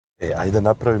Ajde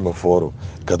napravimo foru.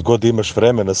 Kad god imaš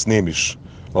vremena snimiš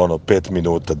 5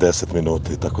 minuta, 10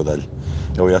 minuta i tako dalje.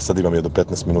 Evo ja sad imam jedno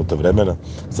 15 minuta vremena,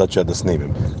 sad ću ja da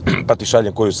snimim. Pa ti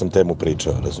šaljem koju sam temu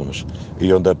pričao, razumeš?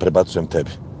 I onda prebacujem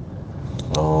tebi.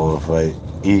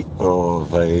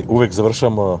 Uvek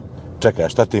završamo, čekaj, a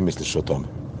šta ti misliš o tome?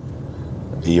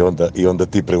 I onda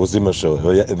ti preuzimaš,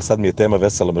 sad mi je tema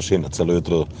Vesela mašina, celo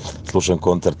jutro slušam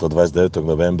koncert od 29.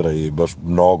 novembra i baš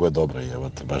mnogo je dobro,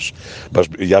 baš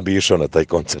ja bi išao na taj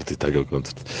koncert i takav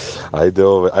koncert.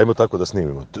 Ajmo tako da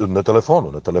snimimo, na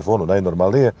telefonu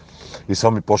najnormalnije i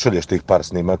samo mi pošalješ tih par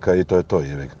snimaka i to je to.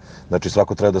 Znači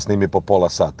svako treba da snimi po pola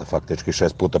sata, faktički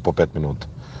 6 puta po 5 minuta,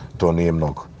 to nije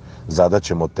mnogo.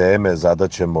 Zadaćemo teme,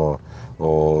 zadaćemo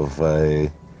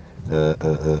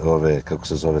kako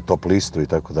se zove, top listu i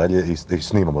tako dalje i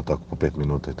snimamo tako po 5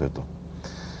 minuta i to je to.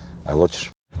 A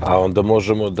hoćeš? A onda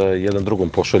možemo da jedan drugom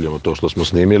pošaljemo to što smo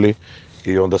snimili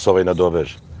i onda se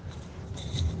nadoveže.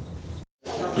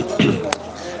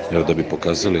 Evo da bi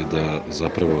pokazali da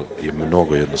zapravo je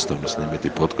mnogo jednostavno snimiti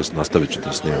podcast, nastavit ću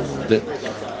da snimam ovde.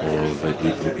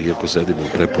 Iako sedim u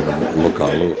prepunom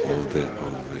lokalu, ovde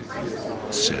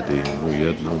sedim u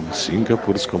jednom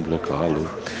singapurskom lokalu,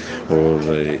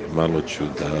 malo ću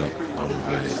da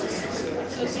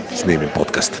snimim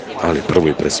podcast, ali prvo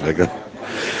i pre svega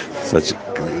sad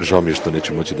žao mi je što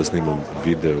neću moći da snimam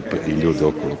video i ljude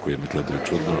okolo koji me gledaju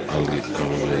čudno, ali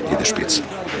ide špica.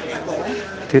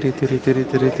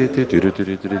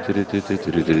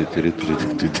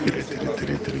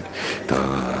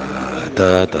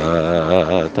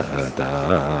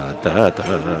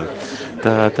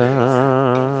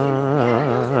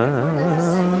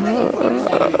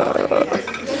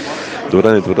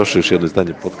 Dobro, dobrodošli još jedno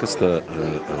izdanje podcasta.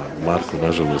 Marko,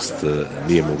 nažalost,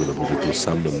 nije mogao da bude tu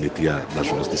sa mnom, niti ja,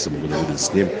 nažalost, nisam mogao da budem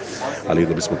s njim, ali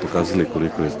da bismo pokazali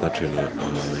koliko je značajna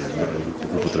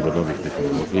upotreba novih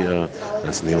tehnologija,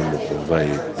 snimamo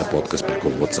podcast preko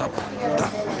Whatsappa. Da,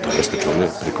 to jeste čuli,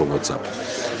 preko Whatsappa.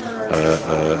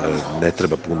 Ne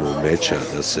treba puno umeća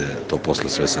da se to posle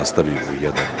sve sastavi u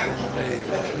jedan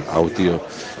audio,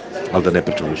 ali da ne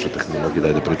pričamo više o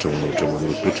tehnologiji, da pričamo o čemu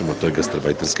pričamo, to je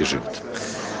gastarbajterski život.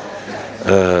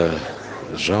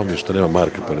 Žao mi je što nema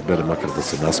Marka pored mene, makar da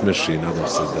se nasmeši i nadam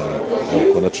se da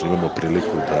konačno imamo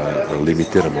priliku da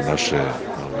limitiramo naše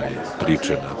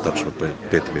priče na tačno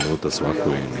 5 minuta svako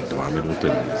ili 2 minuta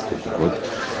ili koliko god,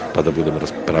 pa da budemo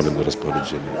pravilno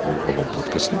raspoređeni u ovom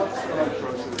podcastu.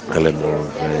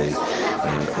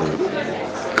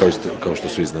 Kao što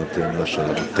svi znate, naša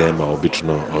tema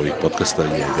obično ovih podcasta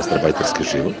je gastarbajterski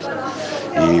život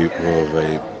i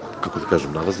kako da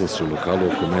kažem, nalazim se u lokalu,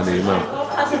 oko mene ima,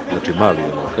 znači mali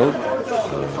je lokal,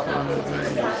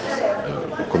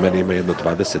 oko mene ima jedno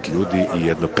 20 ljudi i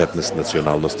jedno 15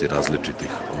 nacionalnosti različitih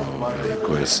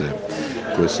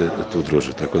koje se tu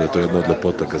druže, tako da to je jedna od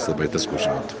lepota gastarbajterskog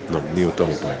života. No, nije u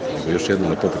tomu pojemu, nego još jedna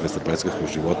lepota gastarbajterskog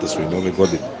života su i nove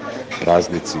godine,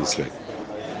 praznici i sve.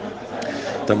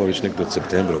 Tamo već nekdo od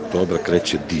septembra, oktobra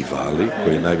kreće Diwali,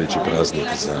 koji je najveći praznik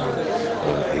za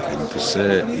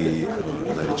Hinduse i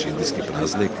najveći indijski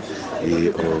praznik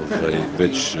i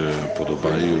već po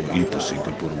Dubaju i po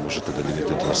Singapuru možete da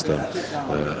vidite dosta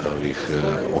ovih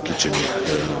okićenih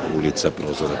ulica,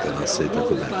 prozora, terasa i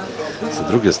tako dalje. Sa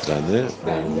druge strane,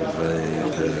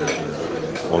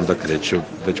 onda kreće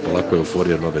već polako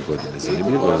euforija nove godine.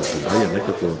 Zanimljivo je da Dubaj je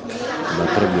nekako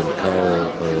napravljen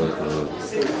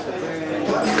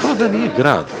kao da nije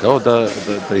grad, kao da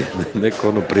je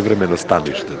neko privremeno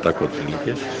stanište, tako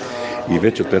otprilike. I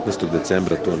već od 15.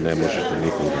 decembra to ne možete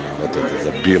nikog da navratite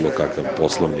za bilo kakav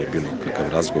poslovni, bilo kakav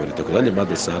razgovor i tako dalje,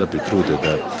 mada se Arapi trude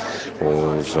da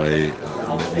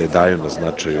ne daju na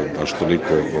značaju baš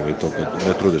toliko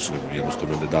ne trude se,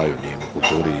 jednostavno ne daju ni u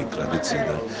kulturi i tradiciji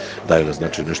da daju na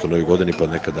značaju nešto novoj godini, pa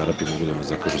nekad Arapi mogu da me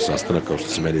zakažu sastanak, kao što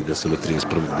se meni desilo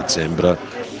 31. decembra,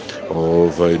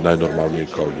 najnormalnije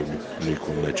kao da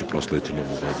nikom neće proslaviti novu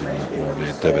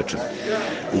godinu te večeri.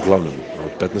 Uglavnom,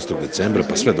 od 15. decembra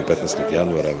pa sve do 15.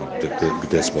 januara,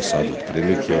 gde smo sad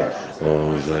otprilike,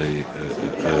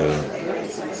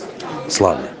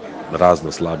 slavlja.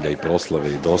 Razna slavlja i proslave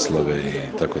i doslave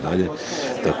i tako dalje.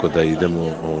 Tako da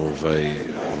idemo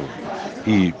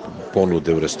i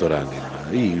ponude u restoranima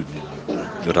i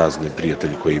razne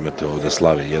prijatelji koji imate ovde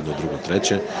slave jedno, drugo,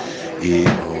 treće i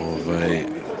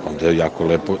onda je jako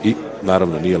lepo i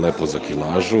naravno nije lepo za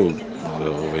kilažu,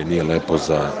 nije lepo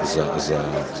za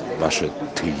vaše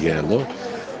tijelo,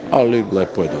 ali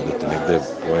lepo je da odete negde,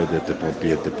 pojedete,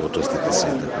 popijete, počastite se.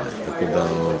 Tako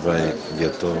da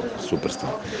je to super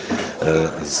stvar.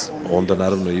 Onda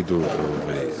naravno idu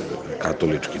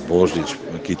katolički Božić,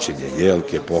 kićenje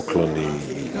jelke, pokloni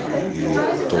i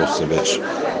to se već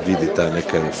vidi ta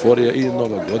neka euforija i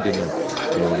Nova godina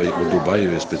u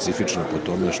Dubaju je specifična po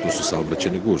tome što su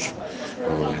saobraćene gužve.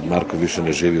 Marko više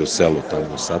ne živi u selu tamo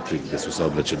u Satvi gde su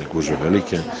saobraćene gužve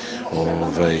velike.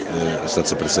 Sad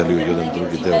se preselio u jedan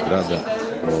drugi deo grada,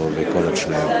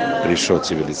 konačno je prišao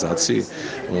civilizaciji.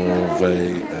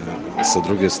 Sa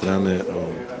druge strane,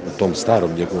 u tom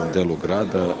starom njegovom delu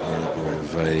grada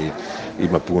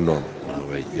ima puno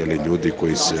ljudi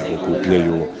koji se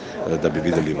okupljaju da bi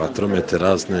videli vatromete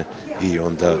razne i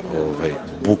onda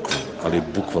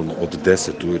bukvalno od 10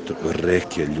 ujutro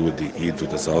reke ljudi idu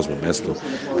da zauzmu mesto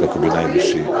kako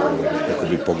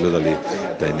bi pogledali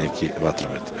taj neki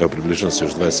vatromet. Evo, približam se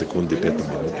još 20 sekundi, 5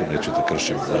 minuta, neću da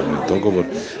kršim dogovor,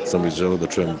 sam bih želeo da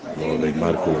čujem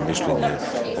Markovo mišljenje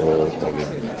o ovim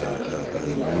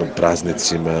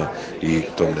praznicima i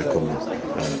tom nekom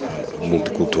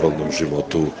multikulturalnom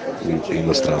životu u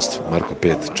inostranstvu. Marko,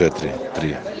 5, 4,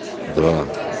 3, 2,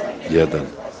 1,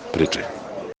 pričaj.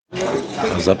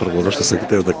 Zapravo ono što sam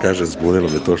hteo da kažem, zbunilo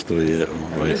me to što je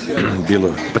bilo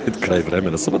pred kraj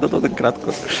vremena. Samo da dodam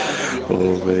kratko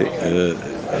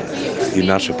i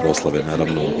naše proslave,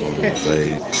 naravno,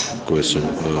 koje su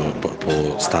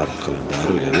po starom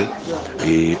kalendaru,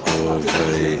 i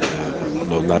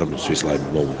naravno svi slavimo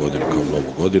Novu godinu kao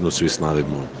Novu godinu, svi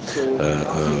slavimo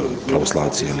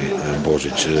pravoslavci ili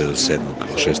Božić 7.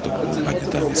 6. manji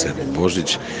dan i 7.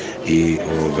 Božić i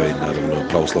naravno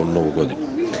pravoslavnu Novu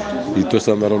godinu. I to je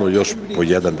sad naravno još po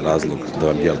jedan razlog da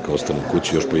vam jelka ostane u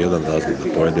kući, još po jedan razlog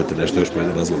da pojedete nešto, još po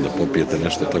jedan razlog da popijete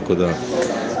nešto, tako da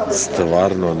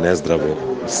stvarno nezdravo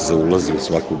se ulazi u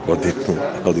svaku godinu,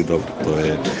 ali dobro, to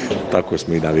je, tako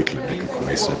smo i navikli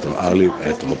nekako i sve to, ali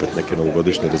eto, opet neke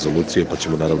novogodišnje rezolucije, pa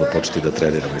ćemo naravno početi da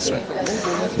treniramo i sve.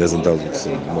 Ne znam da li se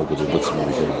mogu da ubacim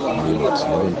ovih minut,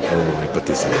 pa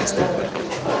ti se nastavim.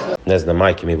 Ne znam,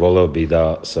 majke mi, voleo bi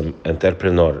da sam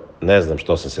entrepreneur, ne znam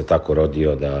što sam se tako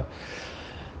rodio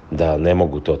da ne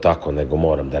mogu to tako, nego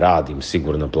moram da radim,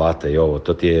 sigurna plata i ovo,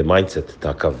 to ti je mindset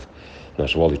takav,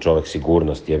 znaš, voli čovek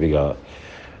sigurnost, jebi ga,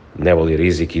 ne voli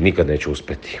rizik i nikad neće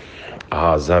uspeti.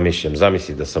 A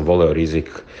zamisli da sam voleo rizik,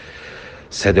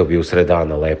 sedeo bi u sred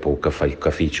dana lepo u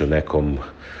kafiću nekom,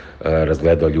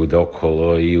 razgledao ljude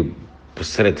okolo i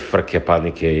sred frke,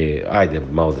 panike, ajde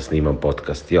malo da snimam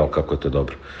podcast, jao kako je to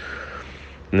dobro.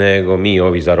 Nego mi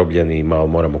ovi zarobljeni malo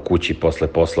moramo kući posle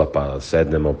posla, pa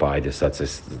sednemo, pa ajde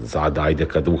sad ajde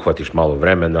kad uhvatiš malo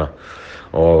vremena,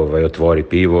 otvori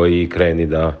pivo i kreni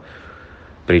da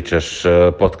pričaš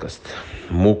podcast.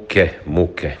 Muke.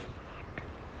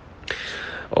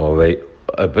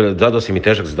 Zadao si mi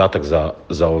težak zadatak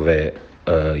za ove,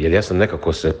 jer ja sam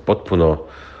nekako se potpuno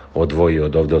odvojio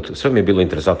od ovde. Sve mi je bilo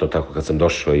interesantno tako kad sam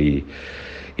došao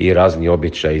i razni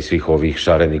običaji i svih ovih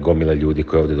šarenih gomila ljudi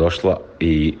koja je ovde došla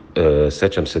i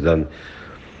sećam se da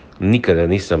nikada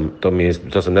nisam,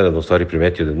 to sam nedavno u stvari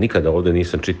primetio, da nikada ovde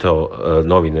nisam čitao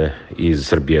novine iz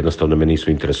Srbije, jednostavno me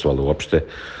nisu interesovalo uopšte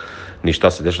ni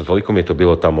šta se dešava. Toliko mi je to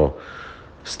bilo tamo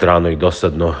strano i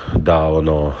dosadno da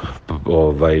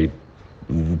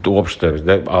uopšte,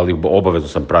 ali obavezno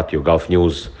sam pratio Gulf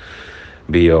News,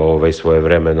 bio svoje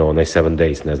vremeno, onaj 7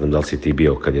 Days, ne znam da li si ti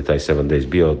bio kad je taj 7 Days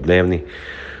bio dnevni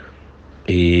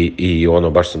i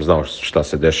baš sam znao šta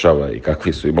se dešava i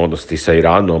kakvi su im odnosi sa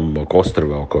Iranom, oko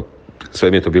ostrva,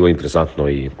 sve mi je to bilo interesantno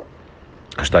i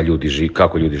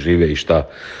kako ljudi žive i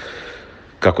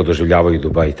kako doživljavaju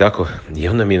Dubaj i tako. I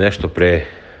onda mi je nešto pre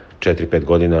 4-5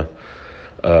 godina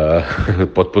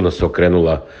potpuno se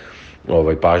okrenula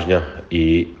pažnja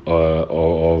i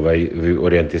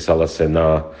orijentisala se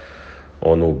na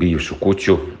onu bivšu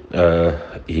kuću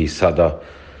i sada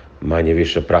manje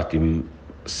više pratim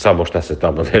samo šta se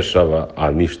tamo dešava,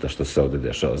 a ništa što se ovde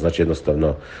dešava. Znači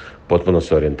jednostavno potpuno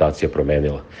se orijentacija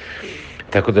promenila.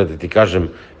 Tako da ti kažem,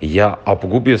 a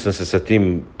pogubio sam se sa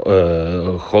tim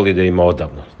holidejima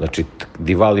odavno. Znači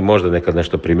Diwali možda nekad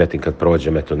nešto primetim kad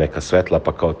prođem, eto neka svetla,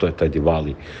 pa kao to je taj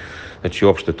Diwali. Znači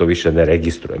uopšte to više ne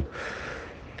registrujem.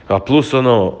 A plus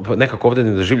nekako ovde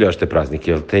ne doživljavaš te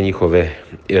praznike, jer te njihove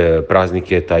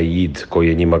praznike, taj id koji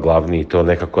je njima glavni, to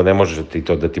nekako ne može ti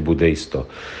to da ti bude isto.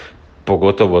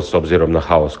 Pogotovo s obzirom na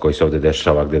haos koji se ovde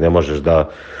dešava, gde ne možeš da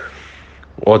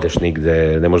odeš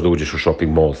nigde, ne možeš da uđeš u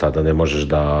shopping mall, tada ne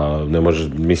možeš,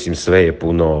 mislim sve je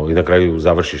puno i na kraju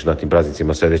završiš na tim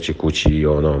praznicima sedeći kući i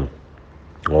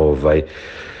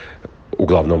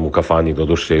uglavnom u kafani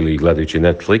doduše ili gledajući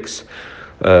Netflix.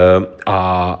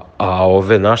 A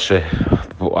ove naše,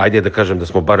 ajde da kažem da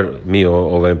smo bar mi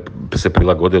se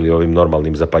prilagodili ovim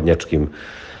normalnim zapadnjačkim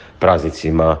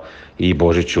praznicima i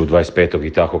Božiću 25. i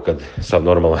tako kad sad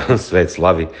normalan svet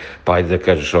slavi, pa ajde da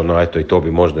kažeš eto i to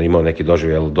bi možda imao neki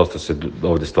doživljaj, ali dosta se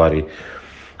ovdje stvari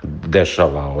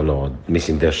dešava,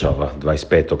 dešava,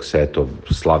 25. se eto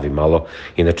slavi malo,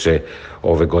 inače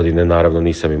ove godine naravno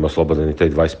nisam imao slobodan ni taj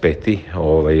 25.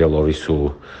 Jer ovi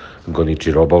su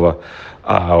goniči robova,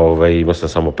 a imao sam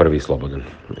samo prvi slobodan,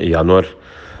 januar,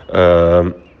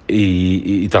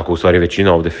 i tako u stvari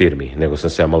većina ovdje firmi, nego sam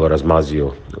se ja malo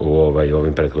razmazio u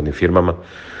ovim prethodnim firmama.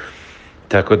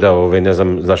 Tako da, ne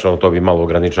znam, znaš, to bi malo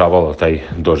ograničavalo taj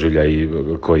doživljaj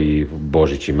koji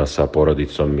Božić ima sa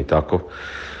porodicom i tako.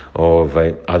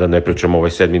 A da ne pričam,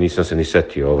 7. nisam se ni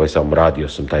setio, samo radio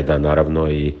sam taj dan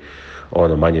naravno i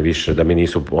manje više da mi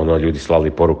nisu ljudi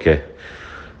slali poruke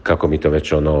kako mi to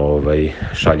već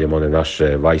šaljemo one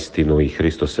naše vajstinu i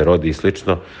Hristos se rodi i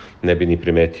slično, ne bi ni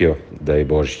primetio da je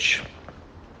Božić.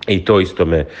 I to isto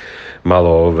me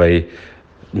malo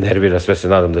nervira, sve se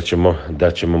nadam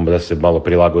da se malo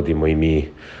prilagodimo i mi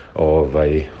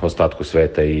ostatku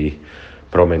sveta i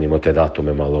promenimo te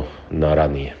datume malo na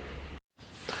ranije.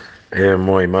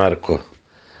 Moj Marko,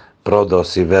 prodao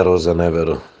si veru za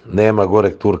neveru. Nema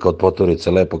goreg Turka od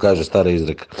poturice, lepo kaže stara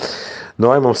izreka.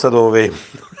 No, ajmo sad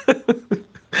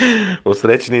o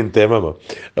srećnim temama.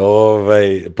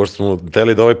 Pošto smo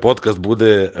hteli da ovaj podcast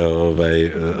bude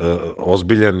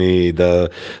ozbiljan i da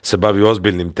se bavi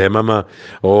ozbiljnim temama,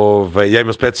 ja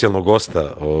imam specijalnog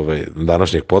gosta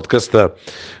današnjeg podcasta.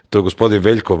 To je gospodin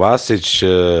Veljko Vasić,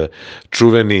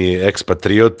 čuveni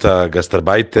ekspatriota,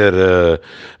 gastarbajter,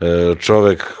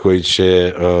 čovek koji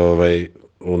će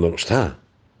šta?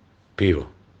 Pivo.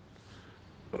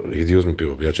 Idi uzmi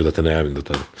pivo, ja ću da te najavim do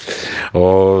tada.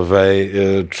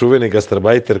 Čuveni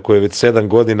gastarbajter koji je već 7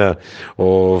 godina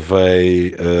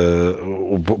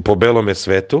po belome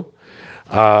svetu,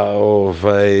 a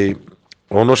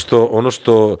ono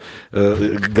što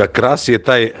ga krasi je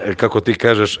taj, kako ti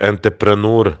kažeš,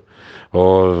 entrepreneur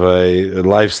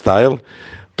lifestyle.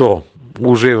 To,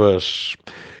 uživaš,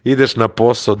 ideš na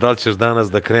posao, da li ćeš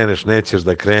danas da kreneš, nećeš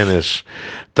da kreneš,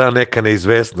 ta neka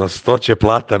neizvesnost, to će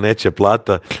plata, neće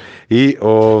plata, i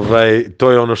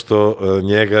to je ono što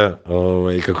njega,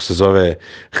 kako se zove,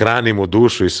 hrani mu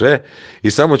dušu i sve.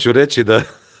 I samo ću reći da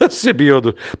se bio,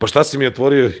 pa šta si mi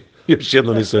otvorio, još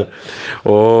jedno nisam,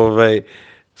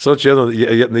 samo ću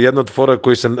jedno od fora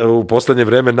koji sam u poslednje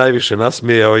vreme najviše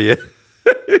nasmijao je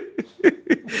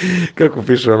kako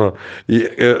piše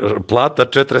plata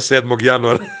 47.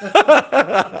 januara.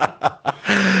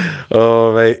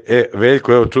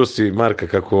 Veljko, evo čuo si Marka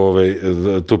kako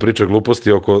tu priča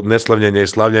gluposti oko neslavljenja i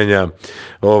slavljenja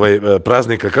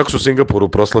praznika. Kako su u Singapuru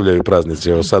proslavljaju praznici?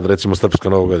 Evo sad recimo Srpska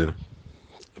Nova godina.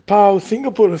 Pa u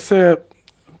Singapuru se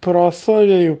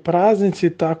proslavljaju praznici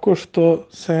tako što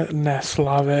se ne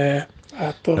slave.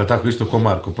 Eto. Ja tako isto ko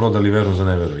Marko, prodali veru za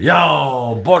neveru.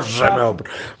 Jao,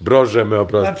 Bože me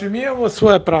oprosti. Znači, mi imamo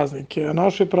svoje praznike.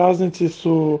 Naši praznici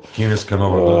su... Kineska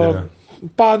Nova godina.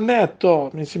 Pa ne to,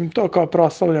 mislim, to kao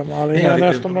proslavljamo, ali ne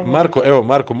nešto mnogo...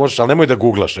 Marko, možeš, ali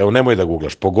nemoj da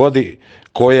googlaš. Pogodi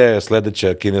koja je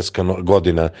sledeća kineska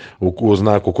godina u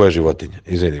znaku koje životinje.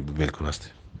 Izvini, Veljko,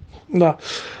 nastavi. Da.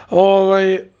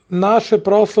 Naše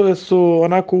proslave su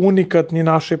onako unikatni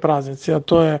naši praznici, a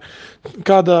to je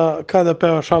kada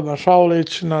peva Šaban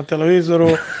Šaulić na televizoru,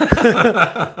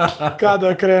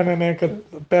 kada krene neka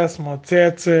pesma od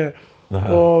Cece,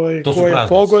 koje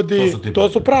pogodi. To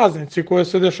su praznici koje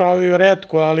se dešavaju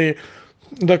retko, ali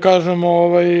da kažemo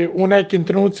u nekim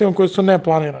trenucima koji su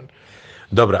neplanirani.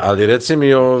 Dobro, ali reci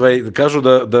mi, kažu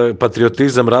da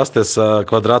patriotizam raste sa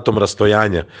kvadratom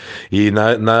rastojanja i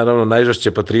naravno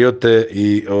najžešće patriote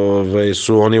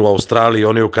su oni u Australiji,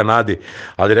 oni u Kanadi,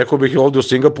 ali rekao bih i ovdje u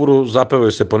Singapuru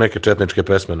zapevaju se po neke četničke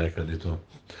pesme nekad i to.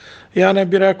 Ja ne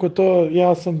bih rekao to,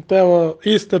 ja sam pevao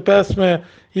iste pesme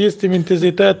istim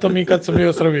intenzitetom i kad sam bio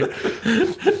u Srbiji.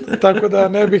 Tako da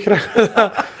ne bih rekao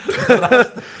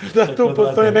da tu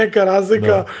postoji neka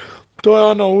razlika. To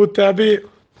je u tebi.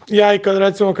 Ja i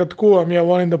kad kuvam, ja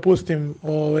volim da pustim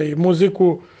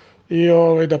muziku i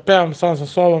da pevam sam sa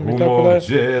sobom i tako da je.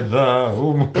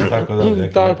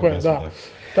 Tako je, da.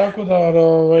 Tako da,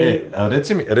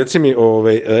 Reci mi,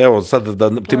 evo sad da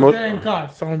ti to je DNK,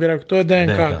 samo bih rekao, to je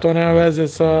DNK, to nema veze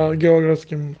sa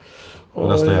geografskim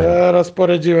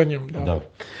raspoređivanjem. Da.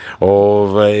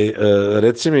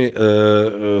 Reci mi,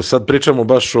 sad pričamo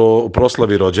baš o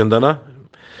proslavi rođendana.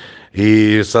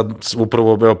 i sad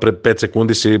upravo evo, pre 5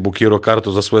 sekundi si bukirao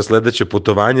kartu za svoje sledeće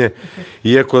putovanje,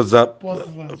 iako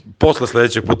posle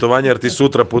sledećeg putovanja, jer ti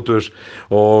sutra putuješ,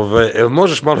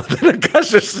 možeš malo da nam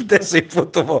kažeš gde si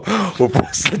putovao u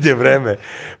poslednje vreme,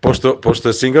 pošto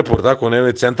je Singapur tako na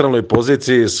jednoj centralnoj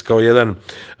poziciji kao jedan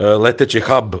leteći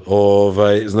hub,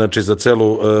 znači za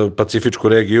celu pacifičku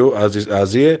regiju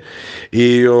Azije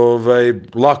i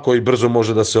lako i brzo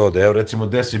može da se ode. Evo recimo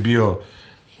gde si bio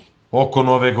oko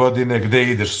Nove godine, gde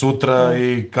ideš sutra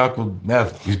i kako,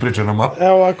 ispričaj nam malo.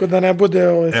 Evo, ako da ne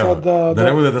bude sad da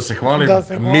ne bude da se hvalim,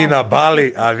 mi na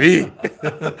Bali, a vi?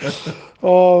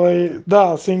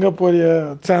 Da, Singapur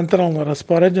je centralno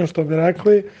raspoređen, što bi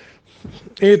rekli,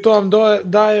 i to vam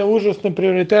daje užasne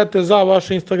prioritete za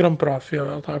vaš Instagram profil,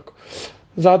 je li tako?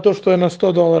 Zato što je na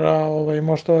 $100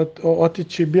 možete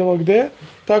otići bilo gde,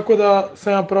 tako da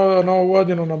sam ja proveo Novu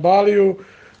godinu na Baliju,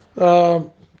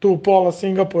 tu pola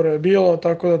Singapura je bilo,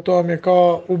 tako da to vam je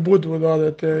kao u Budvu da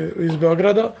odete iz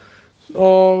Beograda.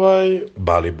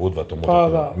 Bali, Budva, to pa,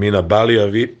 da. Mi na Bali, a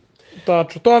vi?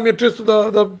 Tačno, to vam je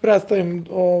čisto da predstavim,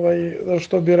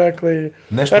 što bi rekli,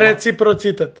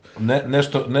 reciprocitet.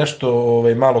 Nešto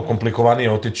malo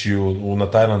komplikovanije otići na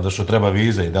Tajland, da što treba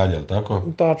viza i dalje, ali tako?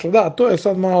 Tačno, da, to je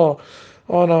sad malo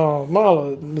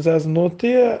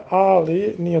zeznutije,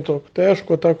 ali nije toliko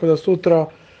teško, tako da sutra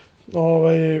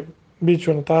bit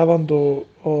ću na Tajlandu,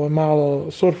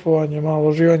 malo surfovanje, malo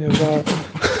uživanje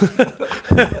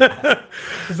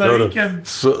za vikend.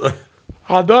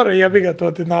 A dobro, jebi ga,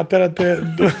 to ti naterate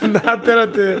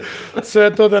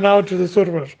sve to da naučiš da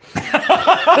surfaš.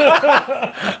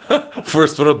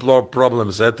 First world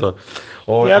problems, eto.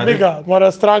 Jebi ga,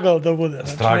 mora struggle da bude.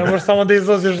 Znači, ne možeš samo da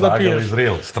izlaziš da piješ.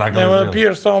 Ne možeš da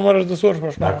piješ, samo moraš da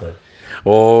surfaš.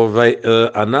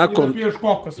 A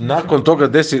nakon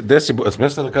toga,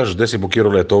 smiješ da kažeš gde si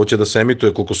bukirao leto, ovo će da se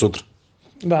emituje koliko sutra?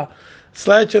 Da,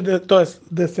 sledeće, to je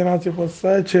destinacija posle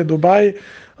sledeće je Dubaj.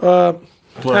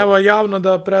 Evo javno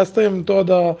da predstavim to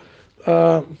da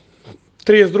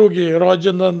 32.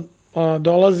 rođendan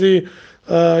dolazi.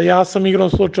 Ja sam igrom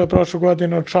slučaja prošle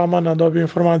godine od šamana dobio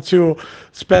informaciju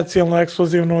specijalno,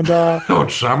 ekskluzivnu da... Od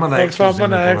šamana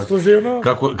ekskluzivno?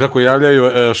 Kako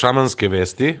javljaju šamanske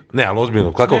vesti? Ne, ali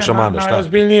ozbiljno, kakvog šamana, šta?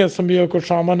 Najozbiljnije sam bio kod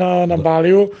šamana na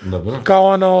Baliju, kao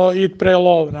ono Eat, Pray,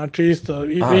 Love, znači isto,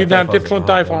 identično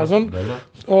taj fazon.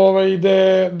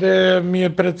 Gde mi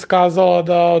je predskazala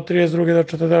da od 32. do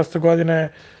 40.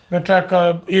 godine me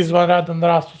čeka izvanredan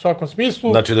rast u svakom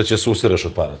smislu. Znači da će se usiraš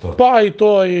od para, to? Pa i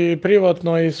to, i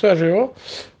privatno, i sve živo.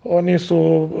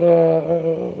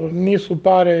 Nisu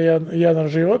pare jedan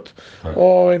život,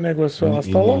 nego je sve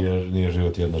ostalo. Nije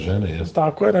život jedna žena, jesno?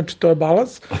 Tako je, znači to je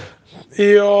balans.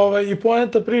 I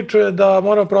poenta priče je da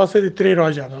moram proslediti 3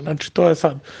 rođana, znači to je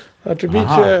sad. Znači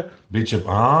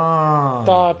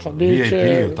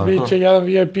biće jedan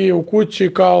VIP u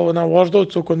kući kao na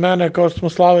Voždovcu kod mene, kao što smo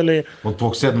slavili od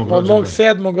tvog 7. rođendana. Od mog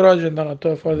 7. rođendana, to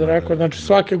je for the record. Znači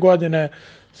svake godine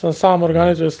sam sam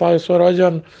organizuje i slavio svoj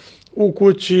rođendan u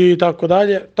kući i tako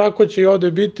dalje. Tako će i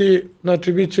ovde biti,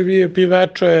 znači bit će VIP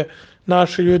veče,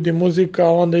 naši ljudi, muzika,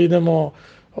 onda idemo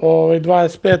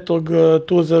 25.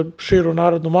 tu za širu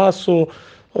narodnu masu,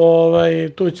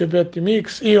 tu će biti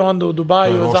miks i onda u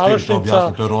Dubaju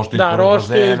završnica. Da,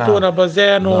 roštilj tu na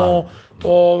bazenu,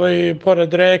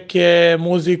 pored reke,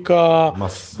 muzika,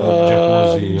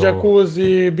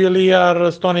 džakuzi,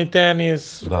 bilijar, stoni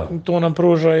tenis, tu nam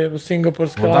pruža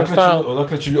singapurski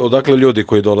lifestyle. Odakle ljudi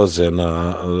koji dolaze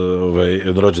na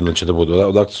rođendan će da budu?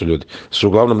 Odakle su ljudi? Su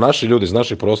uglavnom naši ljudi iz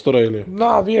naših prostora ili?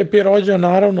 Da, VIP rođen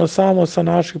naravno samo sa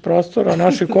naših prostora,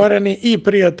 naši koreni i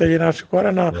prijatelji naših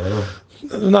korena.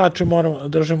 Znači moramo da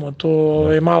držimo tu,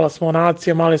 mala smo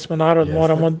nacija, mali smo narod,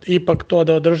 moramo ipak to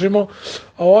da održimo,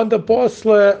 a onda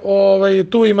posle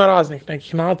tu ima raznih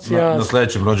nekih nacija. Na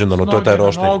sledećem rođendanu, to je taj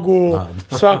roštilj.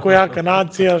 Svakojaka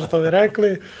nacija, što bi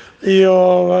rekli,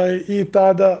 i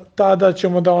tada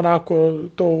ćemo da onako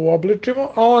to uobličimo,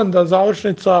 a onda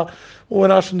završnica u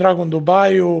našem dragom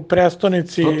Dubaju,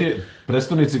 prestonici... To ti je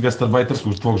prestonici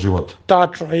gastarbajterskog tvog života.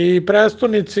 Tačno, i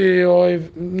prestonici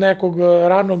nekog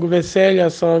ranog veselja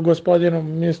sa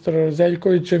gospodinom Mr.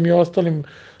 Zeljkovićem i ostalim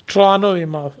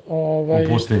članovima. U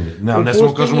pustinji. Ne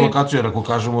samo kažemo lokaciju, jer ako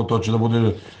kažemo to će da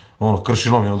bude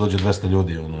kršinom, dođe 200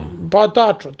 ljudi. Pa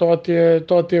tačno, to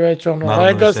ti je već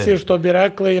legacy, što bi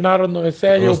rekli, i narodno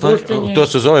veselje u pustinji. To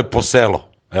se zove poselo.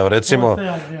 Evo recimo,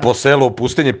 poselo u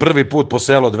pustinji, prvi put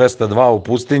poselo 202 u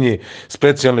pustinji,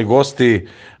 specijalni gosti,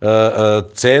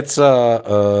 Ceca,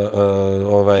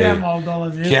 Kemal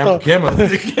dolazi isto.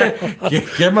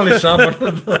 Kemal i Šaban.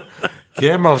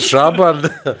 Kemal Šaban,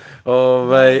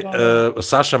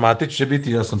 Saša Matić će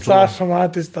biti, ja sam čuo. Saša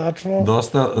Matić, tačno.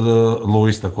 Dosta,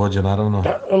 Luis takođe, naravno.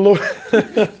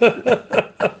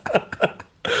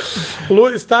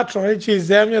 Luis, tačno, neće iz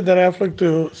zemlje da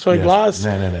reflektuju svoj glas.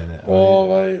 Ne.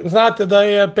 Znate da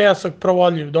je pesak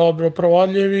provodljiv, dobro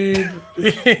provodljiv i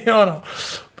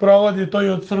provodi to i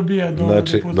od Srbije.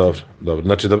 Znači, dobro.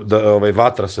 Znači da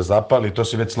vatra se zapali, to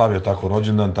si već slavio tako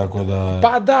rođendan, tako da...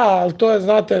 Pa da, ali to je,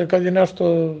 znate, kad je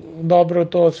nešto dobro,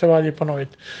 to se valje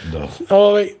ponoviti. Da.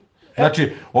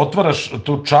 Znači, otvaraš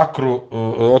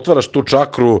tu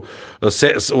čakru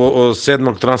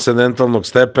sedmog transcendentalnog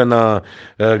stepena,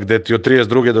 gde ti od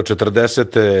 32. do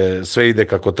 40. sve ide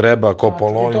kako treba, ko po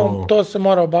loju.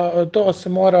 To se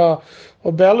mora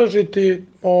obeležiti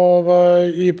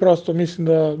i prosto mislim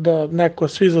da neko,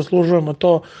 svi zaslužujemo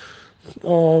to.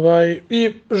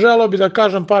 I želeo bi da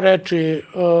kažem par reči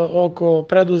oko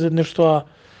preduzetništva.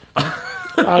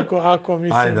 Ako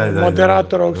mislim,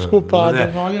 moderator ovog skupa.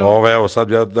 Evo sad,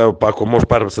 pa ako možeš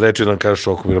par reći nam kažeš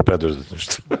oko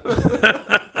preduzetništva.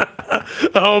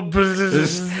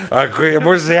 Ako je,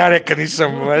 možda ja neka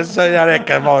nisam, ja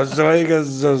neka možda.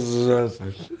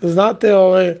 Znate,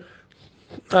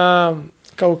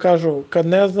 kao kažu, kad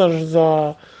ne znaš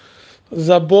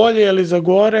za bolje ili za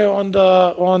gore,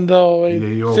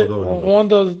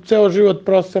 onda ceo život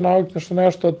prosto se navikneš na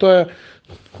nešto. To je,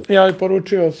 ja bih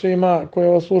poručio svima koji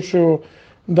ovo slušaju,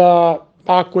 da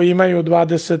ako imaju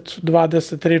 20,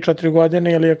 23, 4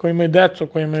 godine ili ako imaju decu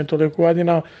koji imaju toliko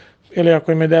godina ili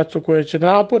ako imaju decu koje će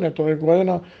napune toliko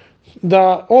godina,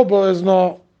 da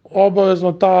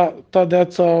obavezno ta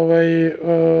deca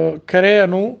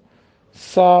krenu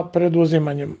sa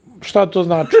preduzimanjem. Šta to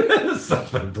znači? Sa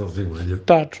preduzimanjem.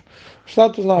 Tačno. Šta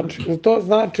to znači? To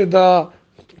znači da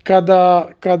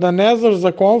kada ne znaš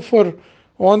za komfor,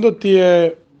 onda ti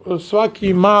je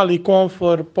svaki mali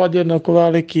komfor podjednako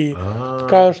veliki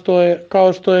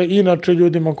kao što je inače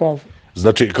ljudima komfor.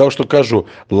 Znači, kao što kažu,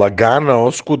 lagana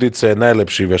oskudica je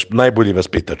najbolji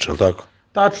vaspitač, je li tako?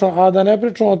 Tačno, a da ne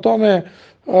pričamo o tome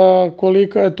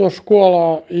kolika je to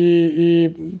škola i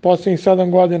posljednjih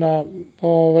 7 godina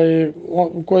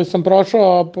koje sam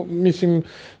prošao, mislim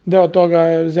deo toga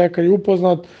je Zeka i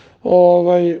upoznat,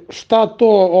 šta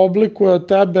to oblikuje od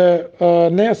tebe,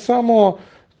 ne samo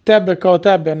tebe kao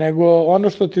tebe, nego ono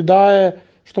što ti daje,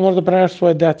 što možda preneš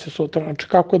svoje dece sutra. Znači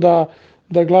kako da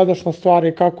gledaš na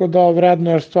stvari, kako da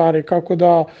vrednuješ stvari, kako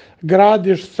da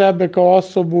gradiš sebe kao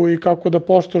osobu i kako da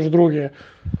poštoš druge.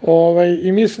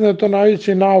 I mislim da je to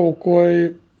najveći nauk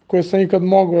koji sam ikad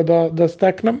mogao da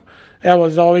steknem. Evo,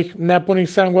 za ovih nepunih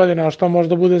 7 godina, a što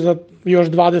možda bude za još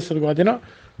 20 godina.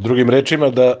 Drugim rečima,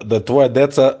 da tvoja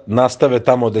deca nastave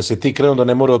tamo gde se ti krenuo, da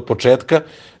ne mora od početka,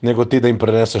 nego ti da im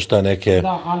preneseš ta neke...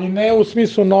 Da, ali ne u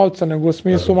smislu novca, nego u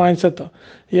smislu mindseta.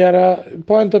 Jer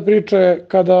poenta priče je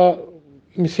kada,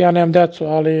 mislim, ja nemam decu,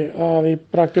 ali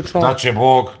praktično... Znači,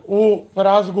 Bog! U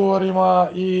razgovorima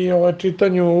i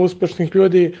čitanju uspešnih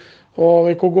ljudi,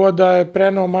 kogod da je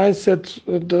preneo mindset,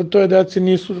 toj deci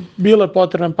nisu bile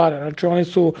potrebne pare. Znači, oni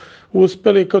su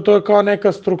uspeli, to je kao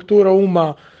neka struktura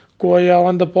uma koja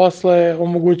onda posle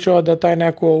omogućava da taj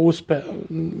neko uspe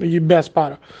i bez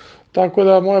para. Tako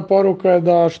da moja poruka je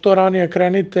da što ranije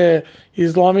krenite,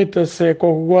 izlomite se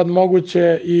koliko god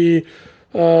moguće i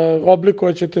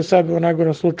oblikovat ćete sebe u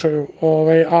najgorem slučaju,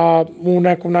 a u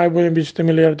nekom najboljem bit ćete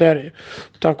milijarderi.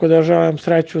 Tako da želim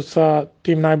sreću sa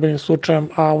tim najboljim slučajem,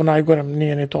 a u najgorem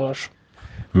nije ni to loše.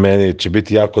 Meni će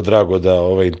biti jako drago da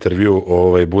ovaj intervju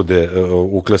bude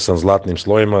uklesan zlatnim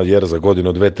slojima, jer za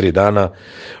godinu, 2-3 dana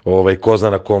ko zna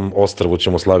na kom ostrvu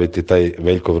ćemo slaviti taj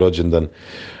Veljkov rođendan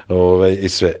i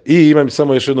sve. I imam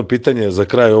samo još jedno pitanje za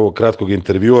kraj ovog kratkog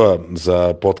intervjua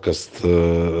za podcast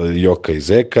Joka i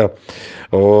Zeka.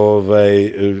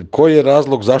 Koji je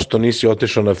razlog zašto nisi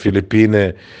otišao na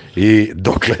Filipine i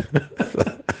dokle?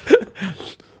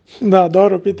 Da,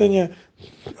 dobro pitanje.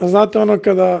 Znate ono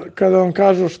kada vam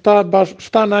kažu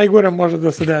šta najgore može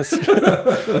da se desi.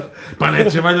 Pa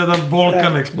neće valjda da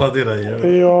vulkan eksplodira.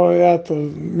 Eto,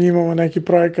 mi imamo neki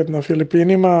projekat na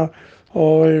Filipinima,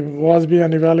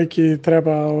 ozbiljan i veliki,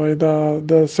 treba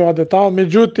da se ode tamo.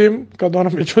 Međutim,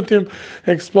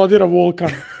 eksplodira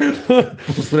vulkan.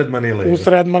 U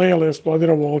sred Manile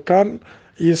eksplodira vulkan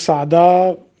i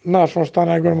sada, znaš, šta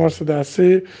najgore može se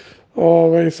desi,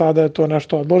 sada je to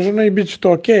nešto odloženo i bit će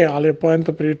to okej, ali je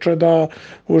poenta priče da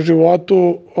u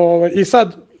životu, i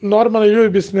sad normalni ljudi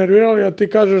bi se nervirali, a ti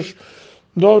kažeš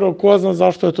dobro, ko zna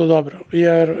zašto je to dobro,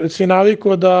 jer si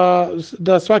navikao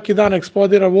da svaki dan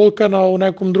eksplodira vulkana u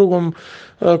nekom drugom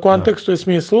kontekstu i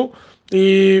smislu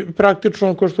i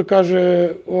praktično, ko što kaže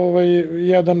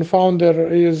jedan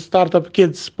founder iz Startup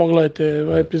Kids, pogledajte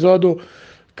epizodu,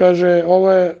 kaže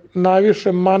ovo je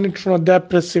najviše manično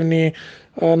depresivni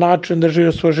način da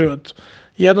žive svoj život.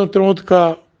 Jednog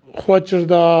trenutka hoćeš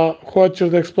da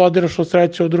eksplodiraš od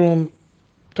sreće, u drugom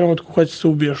trenutku hoćeš se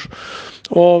ubiješ.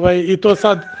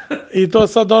 I to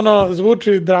sad ono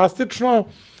zvuči drastično,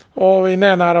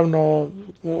 ne naravno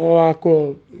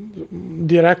ovako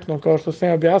direktno kao što sam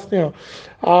ja objasnio,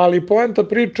 ali poenta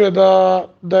priče je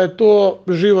da je to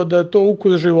život, da je to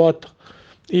ukus života.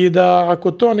 I da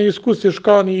ako to ne iskusiš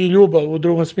kao ni ljubav u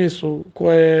drugom smislu,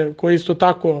 koja je isto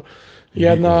tako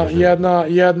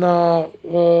jedna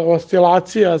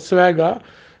oscilacija svega,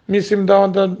 mislim da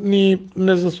onda ni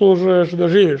ne zaslužuješ da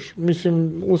živiš.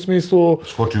 Mislim, u smislu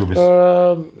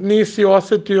nisi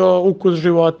osetio ukus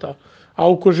života. A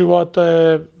ukus života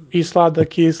je i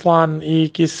sladak, i slan, i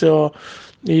kiseo,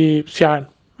 i sjajan.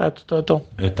 Eto, to je to.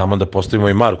 Tamo da postavimo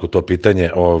i Marku to pitanje.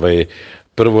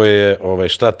 Prvo je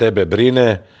šta tebe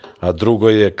brine, a drugo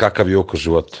je kakav je ukus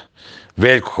života.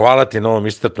 Veljko, hvala ti na ovom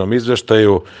iscrpnom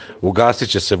izveštaju, ugasit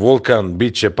će se vulkan,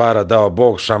 bit će para, dao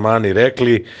Bog, šamani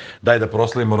rekli, daj da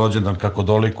proslavimo rođendan kako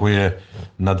dolikuje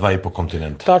na 2,5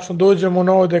 kontinenta. Tačno, da uđemo u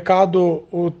novu dekadu,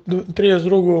 u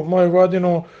 32. moju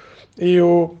godinu i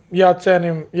ja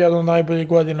cenim jednu od najboljih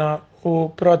godina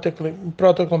u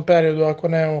proteklom periodu, ako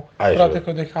ne u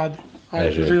protekloj dekadi.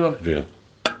 Ajde, živjeli.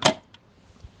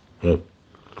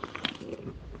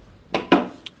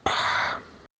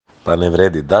 Pa ne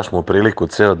vredi, daš mu priliku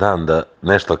ceo dan da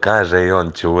nešto kaže i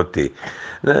on ćuti.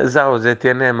 Zauzet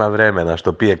je, nema vremena,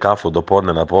 što pije kafu do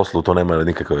podne na poslu, to nema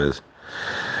nikakve veze.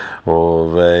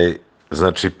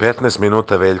 Znači, 15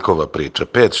 minuta Veljkova priča,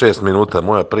 5-6 minuta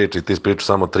moja priča i ti ispriča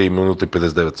samo 3 minuta i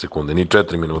 59 sekunde, ni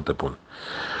 4 minute puno.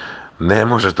 Ne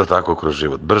može to tako kroz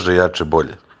život, brže, jače,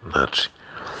 bolje. Znači,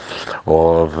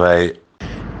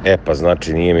 pa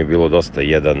znači nije mi bilo dosta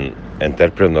jedan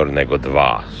entrepreneur, nego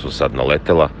dva su sad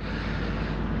naletela.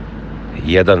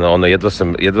 Jedan,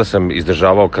 jedva sam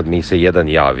izdržavao kad mi se jedan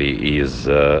javi iz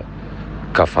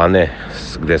kafane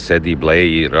gde sedi i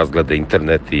bleji i razgleda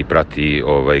internet i prati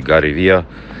Gary Vee-a,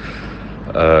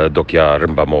 dok ja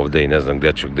rmbam ovde i ne znam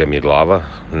gde mi je glava,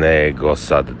 nego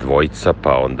sad dvojica,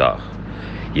 pa onda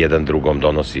jedan drugom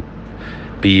donosi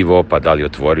pivo, pa da li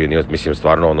otvorio, nije, mislim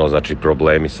stvarno znači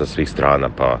problemi sa svih strana,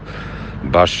 pa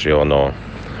baš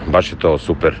je to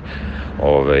super,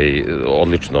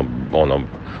 odlično,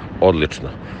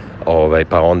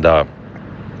 pa onda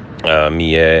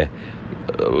mi je,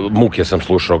 muke sam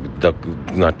slušao da,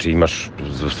 znači imaš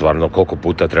stvarno koliko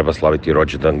puta treba slaviti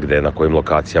rođendan, gde, na kojim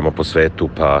lokacijama po svetu,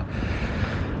 pa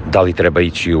da li treba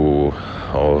ići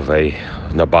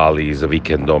na Bali za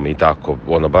vikendom i tako,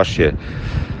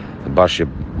 baš je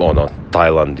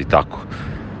Tajland i tako.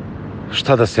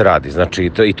 Šta da se radi,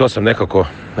 znači i to sam nekako,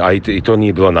 a i to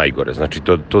nije bilo najgore, znači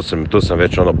to sam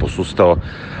već posustao,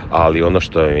 ali ono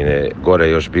što mi je gore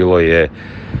još bilo je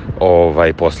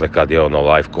posle kad je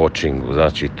life coaching,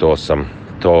 znači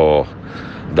to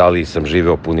da li sam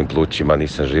živeo punim plućima,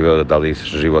 nisam živeo, da li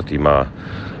život ima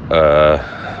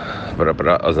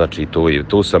znači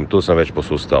tu sam već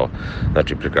posustao,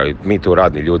 znači mi tu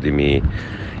radni ljudi, mi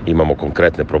imamo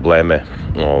konkretne probleme,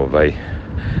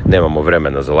 nemamo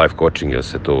vremena za life coaching jer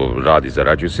se to radi,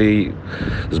 zarađuju se i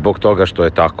zbog toga što je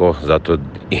tako, zato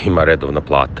ima redovna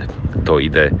plata. To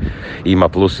ide, ima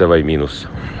pluseva i minusa.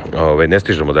 Ne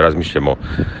stižemo da razmišljamo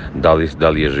da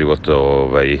li je život,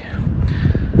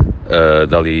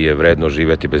 da li je vredno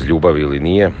živeti bez ljubavi ili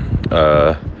nije.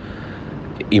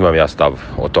 Imam ja stav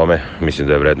o tome, mislim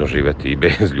da je vredno živeti i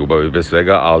bez ljubavi i bez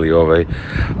svega,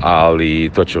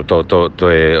 ali to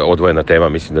je odvojena tema,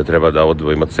 mislim da treba da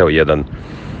odvojimo ceo jedan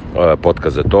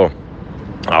podcast za to,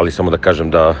 ali samo da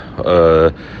kažem da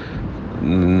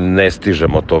ne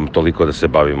stižemo toliko da se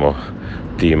bavimo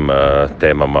tim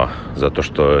temama zato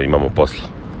što imamo posla.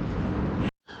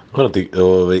 Hvala ti,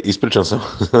 ispričam sam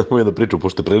jednu priču,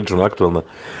 pošto je prilično aktualna.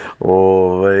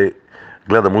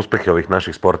 Gledam uspehe ovih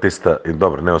naših sportista, i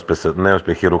dobro,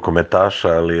 neuspehe rukometaša,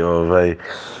 ali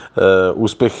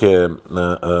uspehe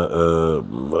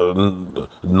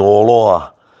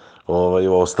Noloa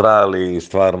u Australiji,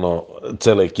 stvarno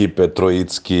cele ekipe,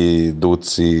 Trojicki,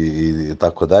 Duci i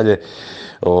tako dalje,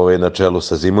 na čelu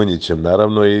sa Zimonjićem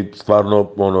naravno, i stvarno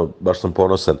baš sam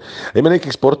ponosan. Ima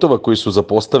nekih sportova koji su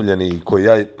zapostavljeni i koji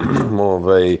ja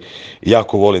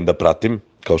jako volim da pratim,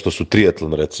 kao što su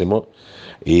triatlon recimo,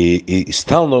 i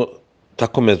stalno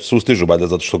tako me sustižu, valjda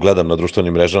zato što gledam na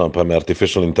društvenim mrežama, pa me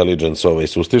artificial intelligence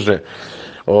sustiže,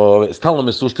 Stalno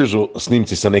me sustižu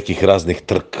snimci sa nekih raznih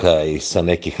trka i sa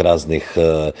nekih raznih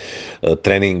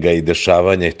treninga i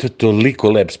dešavanja i to je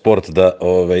toliko lep sport da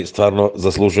stvarno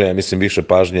zaslužuje, ja mislim, više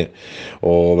pažnje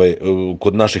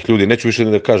kod naših ljudi. Neću više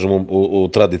da kažem u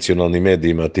tradicionalnim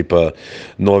medijima, tipa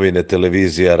novine,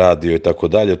 televizija, radio i tako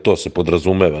dalje, to se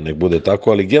podrazumeva, nek bude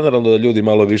tako, ali generalno da ljudi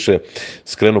malo više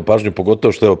skrenu pažnju,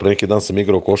 pogotovo što pre neki dan sam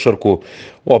igrao košarku,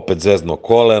 opet zezno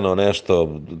koleno,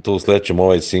 nešto, tu sledećem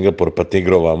Singapur, pa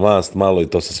tigrova mast malo i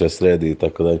to se sve sredi i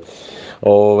tako dalje.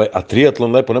 A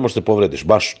triatlon lepo, ne možeš se povrediš,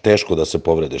 baš teško da se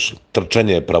povrediš.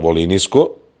 Trčanje je pravolinijsko,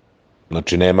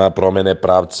 znači nema promene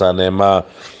pravca, nema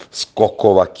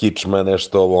skokova, kičme,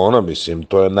 nešto ono, mislim,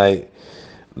 to je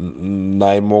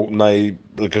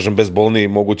da kažem, bezbolniji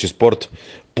mogući sport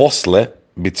posle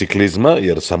biciklizma,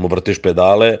 jer samo vrtiš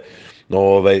pedale,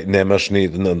 nemaš ni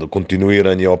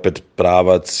kontinuiranje, opet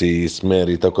pravac i smer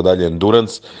i tako dalje,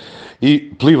 endurance. I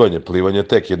plivanje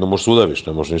tek, jedno možeš udaviš,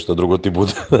 ne može ništa drugo ti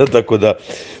bude. Tako da,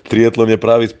 triatlon je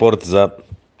pravi sport za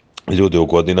ljude u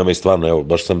godinama i stvarno, evo,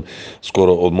 baš sam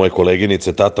skoro od moje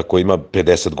koleginice, tata koji ima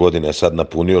 50 godina je sad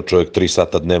napunio, čovjek 3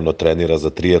 sata dnevno trenira za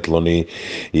triatlon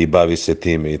i bavi se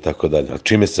tim i tako dalje. A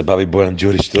čime se bavi Bojan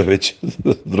Đurić, to je već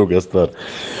druga stvar.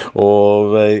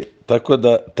 Tako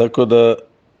da,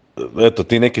 eto,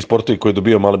 ti neki sportovi koji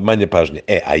dobiju malo manje pažnje.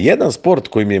 A jedan sport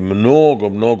koji mi je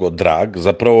mnogo drag,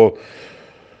 zapravo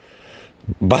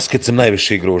basket sam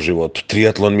najviše igrao u životu.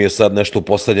 Triatlon mi je sad nešto u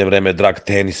poslednje vreme drag,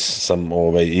 tenis sam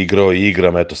igrao i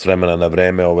igram, eto, s vremena na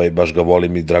vreme, baš ga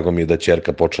volim i drago mi je da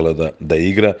ćerka počela da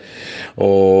igra.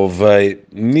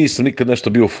 Nisam nikad nešto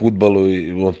bio u fudbalu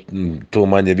i to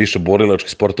manje više borilački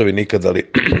sportovi nikad, ali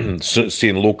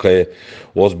sin Luka je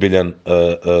ozbiljan,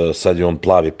 sad je on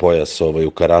plavi pojas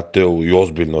u karateu i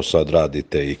ozbiljno sad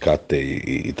radite i kate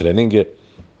i treninge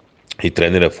i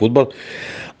trenira fudbal.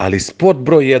 Ali sport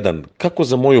broj 1, kako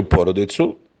za moju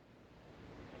porodicu,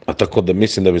 a tako da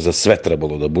mislim da bi za sve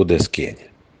trebalo da bude skijanje.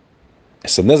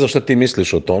 Sad ne znam šta ti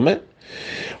misliš o tome,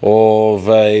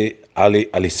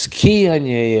 ali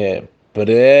skijanje je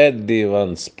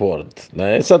predivan sport.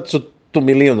 Sad su tu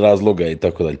milion razloga i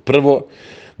tako dalje. Prvo,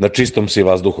 na čistom si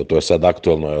vazduhu, to je sad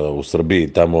aktualno u Srbiji,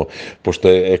 tamo, pošto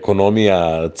je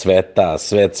ekonomija cveta,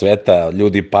 sve cveta,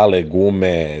 ljudi pale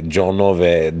gume,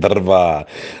 džonove, drva,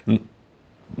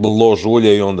 lož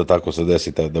ulje i onda tako se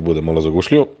desi da bude malo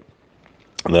zagušljivo.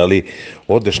 Ali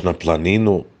odeš na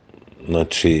planinu,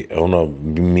 znači,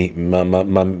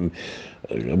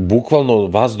 bukvalno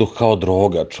vazduh kao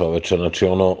droga, čoveče, znači,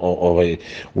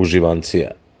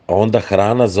 uživancija. A onda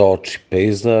hrana za oči,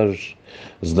 pejzaž,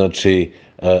 znači,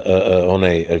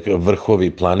 onaj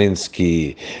vrhovi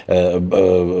planinski,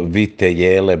 vite,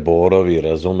 jele, borovi,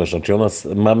 razumeš, znači,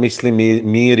 mislim,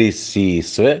 mirisi i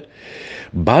sve.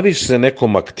 Baviš se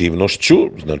nekom aktivnošću,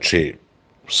 znači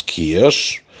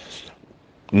skijaš,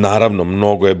 naravno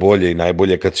mnogo je bolje i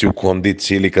najbolje kad si u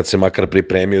kondiciji ili kad se makar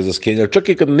pripremio za skijanje, čak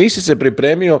i kad nisi se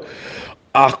pripremio,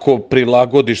 ako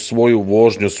prilagodiš svoju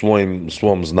vožnju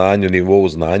svom znanju, nivou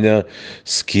znanja,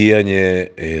 skijanje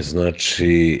je,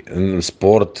 znači,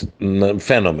 sport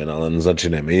fenomenalan, znači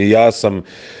nema. I ja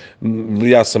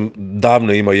sam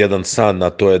davno imao jedan san, a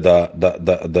to je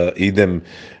da idem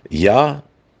ja,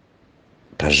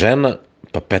 pa žena,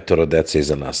 pa 5 dece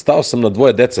iza nas. Stao sam na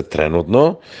 2 dece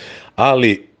trenutno,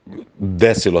 ali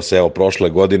desilo se, evo, prošle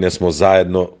godine smo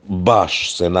zajedno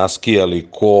baš se naskijali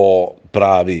ko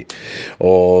pravi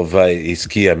i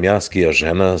skijam ja, skija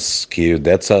žena, skijaju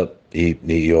deca i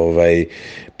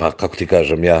pa kako ti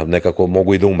kažem, ja nekako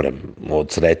mogu i da umrem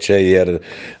od sreće, jer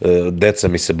deca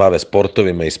mi se bave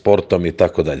sportovima i sportom i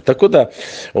tako dalje. Tako da,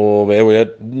 evo, ja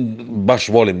baš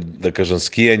volim, da kažem,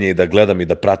 skijanje i da gledam i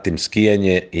da pratim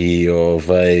skijanje i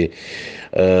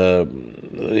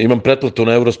imam pretplatu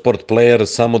na Eurosport Player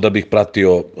samo da bih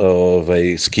pratio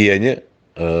skijanje,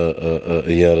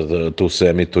 jer tu se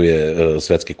emituje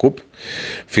svetski kup,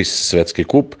 FIS svetski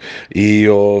kup i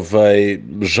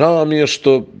žao mi je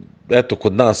što, eto,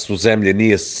 kod nas u zemlji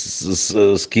nije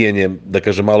skijanje, da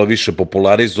kažem, malo više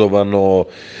popularizovano,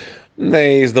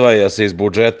 ne izdvaja se iz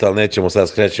budžeta, ali nećemo sad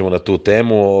skrećemo na tu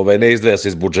temu, ne izdvaja se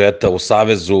iz budžeta, u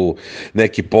savezu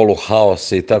neki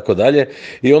poluhaos i tako dalje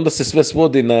i onda se sve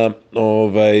svodi na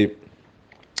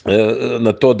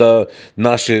to da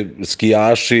naši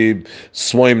skijaši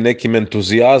svojim nekim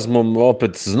entuzijazmom,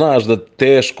 opet znaš da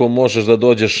teško možeš da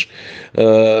dođeš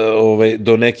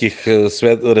do nekih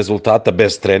rezultata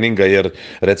bez treninga, jer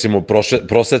recimo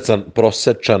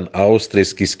prosečan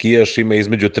austrijski skijaš ima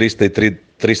između 300 i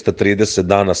 330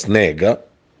 dana snega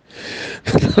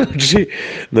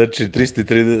znači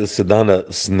 330 dana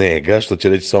snega, što će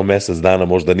reći samo mesec dana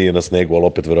možda nije na snegu, ali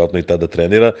opet verovatno i tada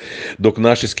trenira, dok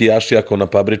naši skijaši ako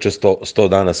napabriče 100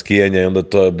 dana skijanja, i onda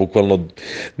to je bukvalno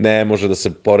ne može da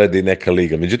se poredi neka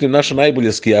liga. Međutim, naša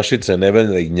najbolja skijašica je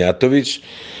Nevena Ignjatović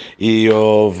i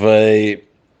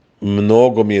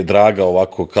mnogo mi je draga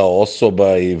ovako kao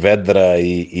osoba i vedra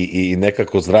i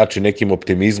nekako zrači nekim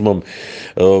optimizmom.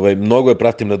 Mnogo je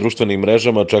pratim na društvenim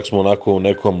mrežama, čak smo onako u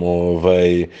nekom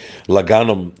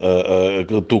laganom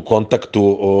tu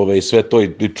kontaktu, sve to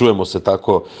i čujemo se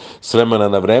tako s vremena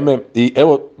na vreme. I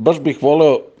evo, baš bih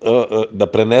voleo da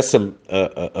prenesem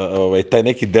taj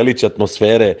neki delić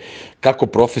atmosfere kako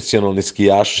profesionalni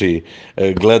skijaši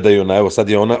gledaju na, evo sad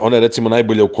je ona je recimo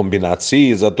najbolja u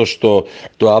kombinaciji, zato što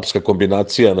to je alpska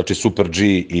kombinacija, znači Super G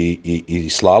i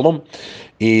slalom,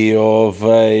 i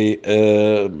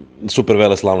super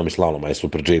vele slalom i slalom, aj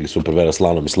Super G ili super vele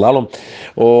slalom i slalom,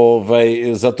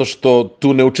 zato što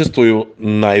tu ne učestvuju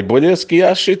najbolje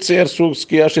skijašice, jer su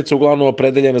skijašice uglavnom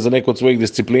opredeljene za neku od svojih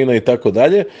disciplina i tako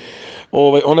dalje.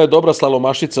 Ona je dobra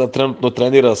slalomašica, trenutno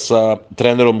trenira sa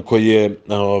trenerom koji je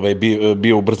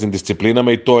bio u brzim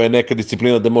disciplinama i to je neka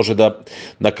disciplina da može da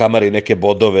nakamari neke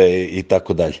bodove i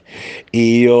tako dalje.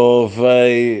 I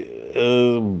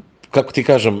kako ti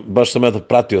kažem, baš sam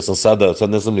pratio sam sad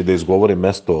ne znam ni da izgovorim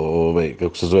mesto,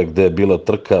 kako se zove, gde je bila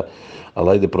trka, ali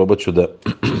ajde probat ću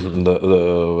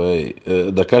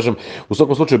da kažem. U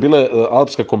svakom slučaju bila je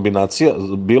alpska kombinacija,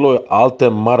 bilo je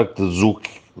Altenmarkt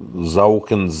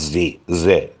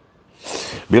Zauchensee.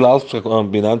 Bila alpska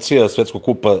kombinacija svetskog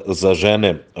kupa za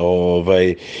žene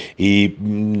i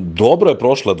dobro je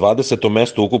prošla, 20.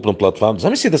 mesto u ukupnom platformu.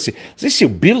 Zamisli da si u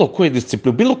bilo kojoj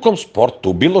disciplini, u bilo kom sportu,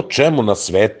 u bilo čemu na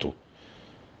svetu.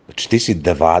 Znači ti si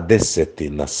 20.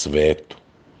 na svetu.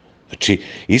 Znači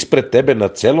ispred tebe na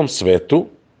celom svetu,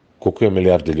 koliko je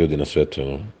milijardi ljudi na svetu?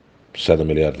 7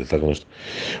 milijardi, tako nešto.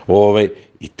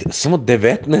 I samo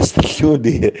 19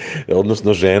 ljudi je,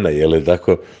 odnosno žena,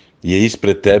 je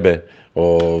ispred tebe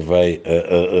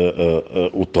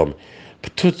u tome. Pa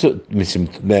mislim,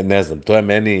 ne znam, to je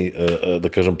meni, da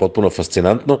kažem, potpuno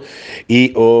fascinantno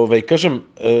i, kažem,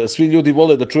 svi ljudi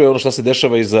vole da čuje ono šta se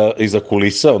dešava iza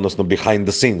kulisa, odnosno behind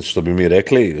the scenes, što bi mi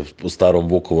rekli, u starom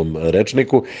Vukovom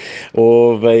rečniku,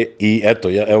 i eto,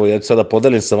 ja ću sada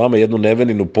podelim sa vama jednu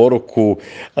Neveninu poruku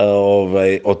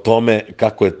o tome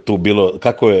kako je tu bilo,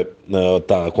 kako je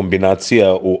ta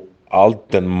kombinacija u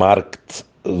Altenmarkt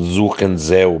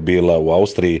Zuchenseu bila u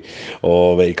Austriji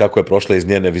i kako je prošla iz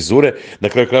njene vizure. Na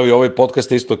kraju krajeva i ovaj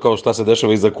podcast je isto kao šta se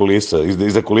dešava iza kulisa.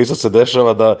 Iza kulisa se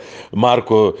dešava da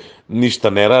Marko ništa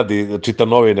ne radi, čita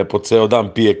novine po ceo dan,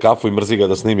 pije kafu i mrzi ga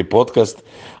da snimi podcast,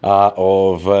 a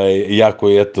ja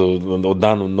koji eto od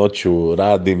danu noću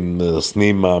radim,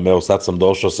 snimam, evo sad sam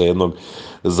došao sa jednog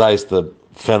zaista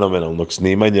fenomenalnog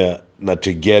snimanja,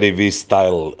 znači Gary V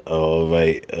style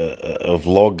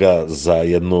vloga za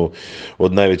jednu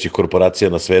od najvećih korporacija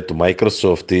na svetu,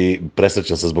 Microsoft, i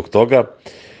presrećan sam zbog toga.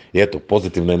 I eto,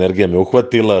 pozitivna energija me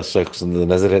uhvatila,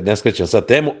 ne skrećem sad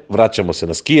temu, vraćamo se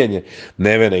na skijanje.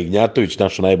 Nevena Ignjatović,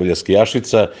 naša najbolja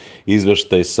skijašica,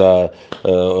 izveštaj sa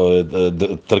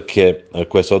trke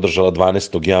koja se održala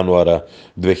 12. januara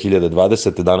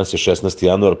 2020. Danas je 16.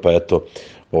 januar, pa eto,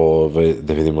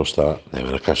 da vidimo šta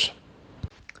Nevena kaže.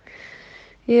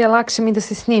 Je lakše mi da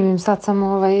se snimim, sad sam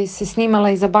se snimala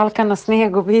iza Balkana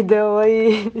snijegu video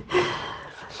i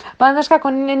pa znaš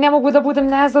kako, ne mogu da budem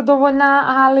nezadovoljna,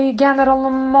 ali generalno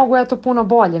mogu eto puno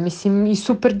bolje, mislim i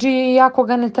Super G, iako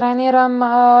ga ne treniram,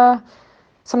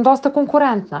 sam dosta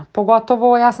konkurentna,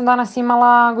 pogotovo ja sam danas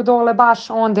imala dole baš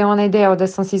onda onaj deo da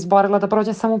sam se izborila da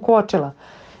prođem, sam ukočila.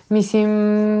 Mislim,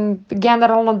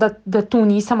 generalno da tu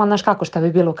nisam, ali znaš kako, šta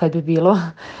bi bilo kad bi bilo,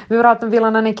 bi vjerojatno bila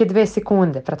na neke 2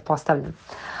 sekunde, pretpostavljam.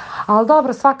 Ali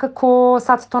dobro, svakako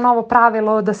sad to novo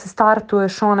pravilo da se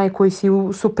startuješ onaj koji si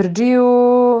u Super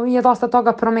G-u je dosta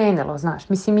toga promenilo, znaš.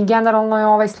 Mislim i generalno je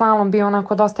ovaj slalom bio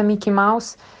onako dosta Mickey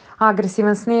Mouse,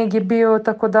 agresivan snijeg je bio,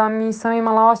 tako da mi sam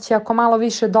imala osjećaj ako malo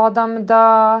više dodam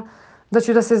da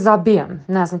ću da se zabijam.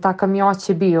 Ne znam, takav mi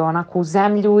osjećaj bio onako u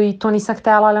zemlju i to nisam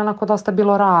htjela, ali onako dosta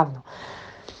bilo ravno.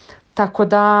 Tako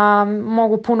da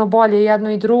mogu puno bolje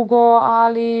jedno i drugo,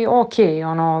 ali okej,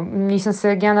 nisam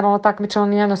se generalno takmičila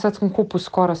ni jednom svetskom kupu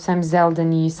skoro sem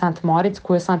Zelden i St. Moritz,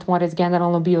 koji je St. Moritz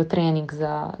generalno bio trening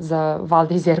za Val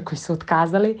d'Isère koji su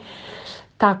otkazali.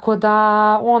 Tako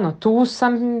da, tu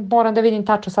sam, moram da vidim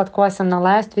tačno sad koja sam na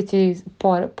lestvici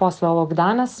posle ovog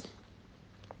danas.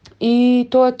 I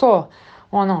to je to.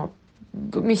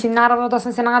 mislim, naravno da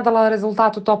sam se nadala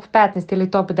rezultatu top 15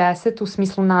 ili top 10, u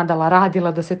smislu nadala,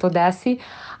 radila da se to desi,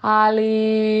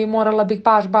 ali morala bih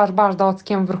baš da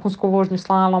odskijam vrhunsku vožnju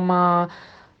slaloma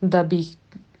da bih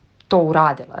to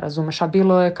uradila, razumeš, a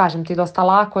bilo je, kažem ti, dosta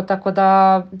lako, tako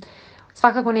da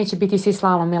svakako neće biti svi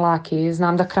slalomi laki.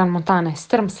 Znam da Crans Montana je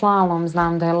strm slalom,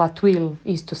 znam da je La Thuile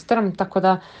isto strm, tako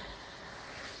da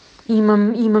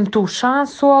imam tu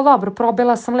šansu, ali dobro,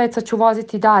 probila sam let, sad ću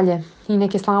voziti dalje i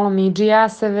neke slalome i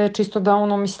GS-eve, čisto da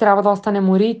mi se treba da ostanem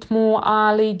u ritmu,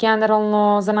 ali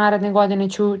generalno za naredne godine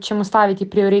ćemo staviti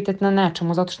prioritet na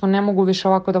nečemu, zato što ne mogu više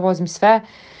ovako da vozim sve.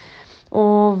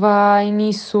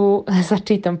 Nisu,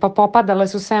 začitam, pa popadale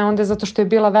su sve onda zato što je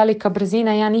bila velika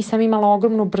brzina, ja nisam imala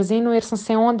ogromnu brzinu jer sam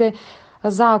se onda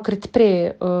zaokret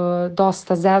pre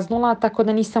dosta zeznula, tako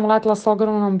da nisam letela s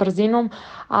ogromnom brzinom,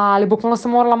 ali bukvalno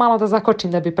sam morala malo da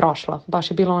zakočim da bi prošla.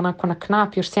 Baš je bilo onako na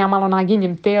knap, još se ja malo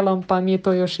naginjem telom, pa mi je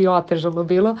to još i otežalo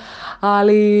bilo,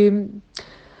 ali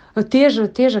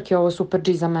težak je ovo Super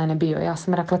G za mene bio. Ja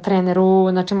sam rekla treneru,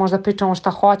 znači možda pričamo šta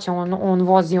hoće, on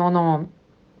vozi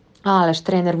Aleš,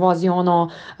 trener vozi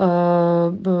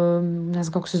ne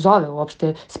znam kako se zove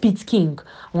uopšte, Speed King.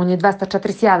 On je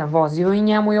 241 vozio i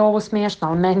njemu je ovo smiješno,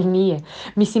 ali meni nije.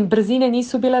 Mislim, brzine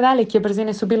nisu bile velike,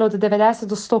 brzine su bile od 90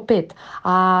 do 105,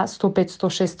 a 105,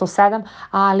 106, 107,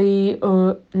 ali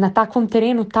na takvom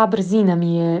terenu ta brzina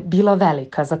mi je bila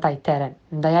velika za taj teren.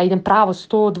 Da ja idem pravo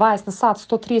 120 na sat,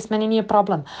 130, meni nije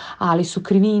problem, ali su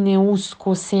krivine,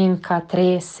 usko, senka,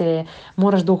 trese,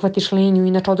 moraš da uhvatiš liniju,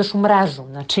 inače odeš u mrežu,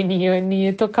 znači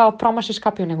nije to kao promašiš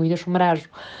kapiju, nego ideš u mrežu.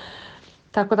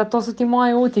 Tako da to su ti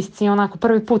moji utisci, onako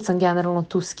prvi put sam generalno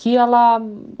tu skijala,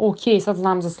 ok, sad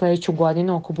znam za sledeću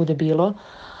godinu ako bude bilo.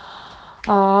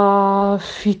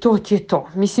 I to ti je to.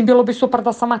 Mislim, bilo bi super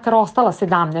da sam makar ostala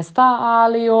 17.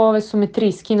 ali ove su me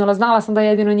 3 skinula, znala sam da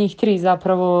jedino njih 3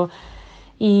 zapravo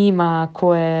ima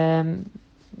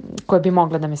koje bi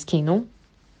mogle da me skinu.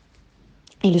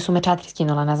 Ili su me 4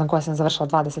 skinula, ne znam koja sam završila,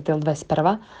 20 ili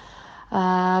 21.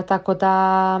 Tako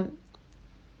da,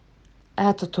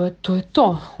 eto, to je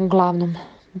to, uglavnom.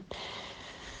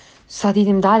 Sad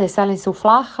idem dalje, selim se u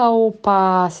Flachau,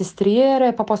 pa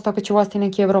Sestrijere, pa posle toga ću voziti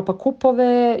neke Evropa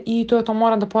kupove i to je to,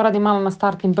 moram da poradim malo na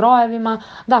startnim brojevima.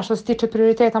 Da, što se tiče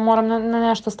prioriteta, moram na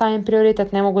nešto stavim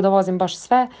prioritet, ne mogu da vozim baš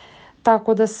sve.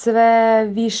 Tako da sve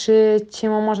više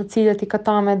ćemo možda ciljati ka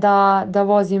tome da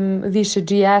vozim više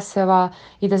GS-eva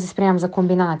i da se spremam za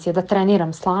kombinacije, da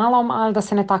treniram slalom, ali da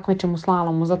se ne takmičim u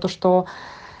slalomu, zato što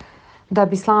da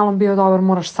bi slalom bio dobar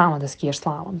moraš samo da skijaš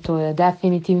slalom, to je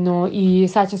definitivno. I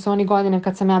sećam se onih godine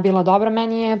kad sam ja bila dobra,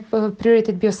 meni je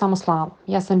prioritet bio samo slalom.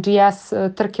 Ja sam GS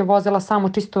trke vozila samo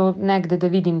čisto negde da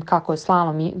vidim kako je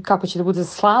slalom i kako će da bude za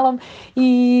slalom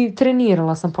i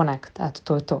trenirala sam ponekad, eto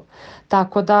to je to.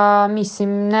 Tako da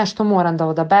mislim nešto moram da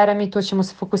odaberem i to ćemo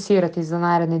se fokusirati za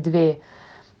naredne 2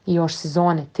 i još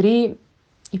sezone 3.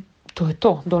 To je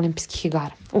to, do olimpijskih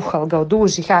igara. Ga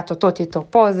odužih, eto, to ti je to.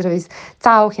 Pozdrav iz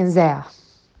Cauhenzea.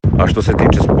 A što se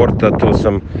tiče sporta,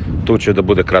 tu će da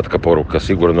bude kratka poruka,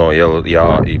 sigurno, jer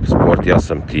ja i sport, ja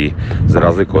sam ti, za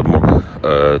razliku od mog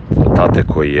tate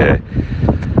koji je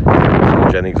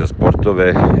rođenik za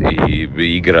sportove i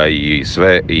igra i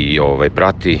sve i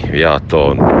prati,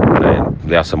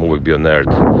 ja sam uvijek bio nerd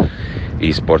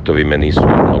i sportovi me nisu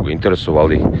mnogo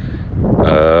interesovali.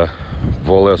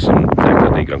 Voleo sam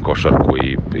nekad da igram košarku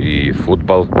i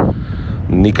fudbal.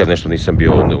 Nikad nešto nisam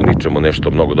bio u ničemu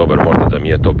nešto mnogo dobar, možda da mi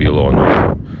je to bilo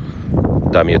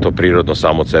da mi je to prirodno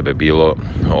samo od sebe bilo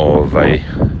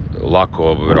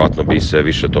lako, verovatno bi se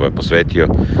više tome posvetio.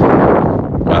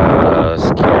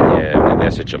 Skijanje,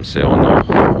 ne sjećam se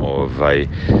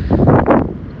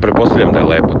pretpostavljam da je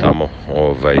lepo tamo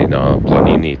na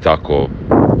planini i tako,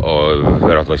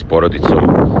 verovatno i s porodicom,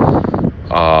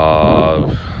 a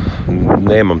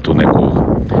nemam tu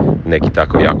neki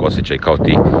takav jak osjećaj kao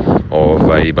ti,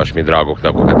 baš mi je drago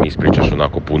tako kad mi ispričaš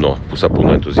onako sa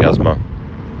puno entuzijazma,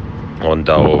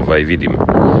 onda vidim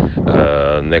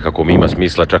nekako mi ima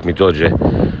smisla, čak mi dođe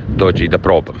i da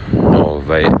probam.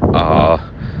 A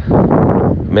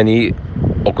meni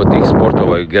oko tih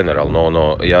sportova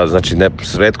generalno, ja znači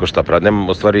retko šta pratim,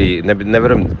 u stvari ne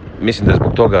verujem, mislim da je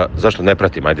zbog toga zašto ne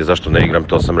pratim, zašto ne igram,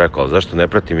 to sam rekao, zašto ne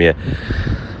pratim je,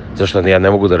 zašto ja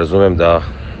ne mogu da razumem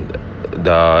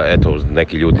da eto,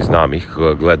 neki ljudi, znam ih,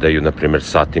 gledaju, na primjer,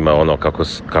 satima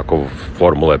kako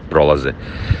formule prolaze.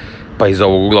 Pa iz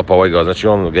ovog ugla, pa znači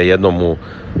on ga jednom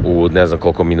u ne znam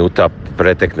koliko minuta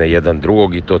pretekne jedan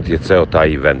drugog i to ti je ceo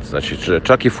taj event. Znači,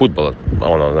 čak i fudbal,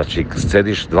 znači,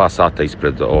 sediš 2 sata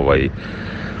ispred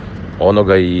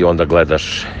onoga i onda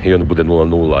gledaš i onda bude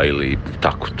 0-0 ili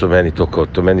tako.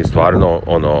 To meni stvarno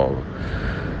ono,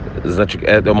 znači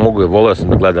voleo sam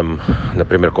da gledam na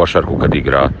primjer košarku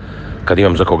kad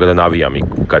imam za koga da navijam i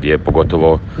kad je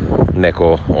pogotovo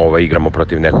neko igramo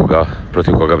protiv nekoga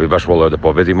protiv koga bi baš voleo da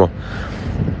pobedimo,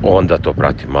 onda to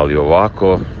pratim, ali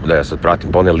ovako da ja sad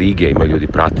pratim pa one lige, ima ljudi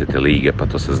prate te lige, pa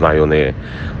to se znaju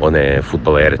one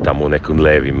fudbalere tamo u nekim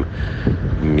levim,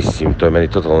 mislim to je meni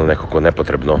totalno nekako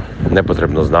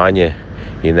nepotrebno znanje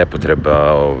i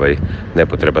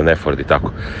nepotreban effort i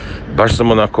tako. Baš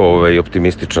sam onako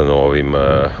optimističan u ovim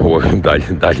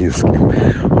daljinskim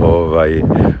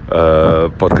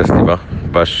podcastima,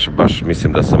 baš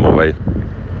mislim da sam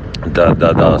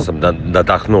da sam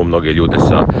nadahnuo mnoge ljude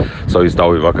sa ovim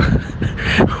stavovima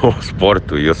o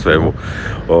sportu i o svemu.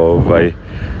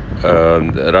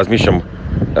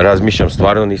 Razmišljam,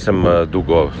 stvarno nisam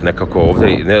dugo nekako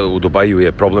ovdje, u Dubaju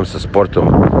je problem sa sportom,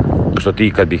 što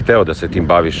ti kad bih hteo da se tim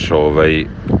baviš,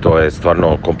 to je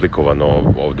stvarno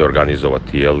komplikovano ovdje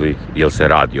organizovati, jel se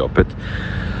radi opet.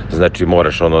 Znači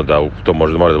moraš to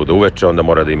mora da bude uveče, onda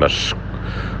mora da imaš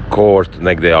court,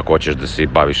 negde ako hoćeš da se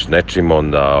baviš nečim,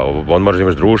 onda moraš da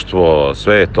imaš društvo,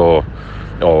 sve je to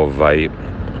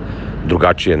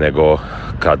drugačije nego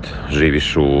kad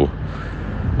živiš u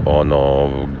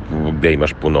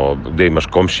gdje imaš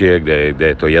komšije, gdje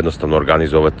je to jednostavno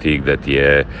organizovati, gdje ti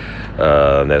je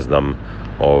ne znam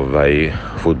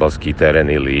fudbalski teren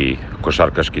ili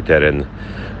košarkaški teren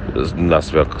na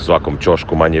svakom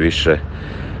ćošku manje više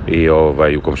i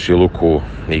u komšiluku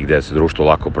i gdje se društvo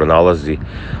lako pronalazi,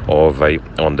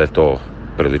 onda je to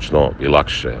prilično i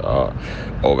lakše.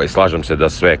 Slažem se da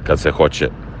sve kad se hoće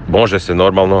može se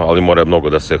normalno, ali mora mnogo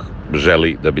da se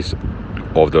želi da bi se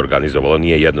ovdje organizovalo,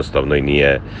 nije jednostavno i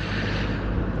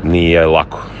nije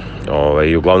lako.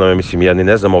 I uglavnom mislim ja ni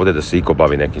ne znam ovdje da se iko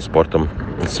bavi nekim sportom,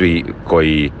 svi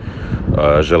koji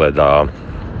žele da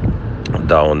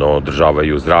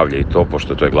održavaju zdravlje i to,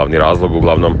 pošto to je glavni razlog,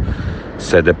 uglavnom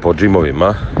sede po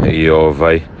džimovima i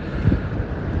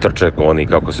trče oni,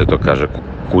 kako se to kaže,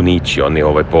 kunići, oni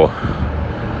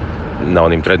na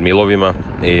onim treadmillovima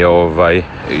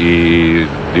i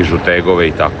dižu tegove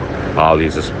i tako. Ali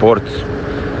za sport,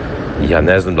 ja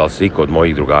ne znam da li se iko od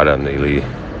mojih drugara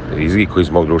ili iko iz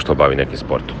mog društva bavi nekim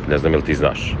sportom. Ne znam jel ti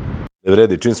znaš. Ne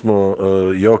vredi, čim smo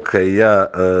Joka i ja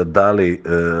dali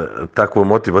takvu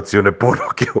motivacione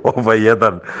poruke, ovaj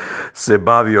jedan se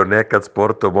bavio nekad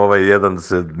sportom, ovaj jedan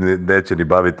se neće ni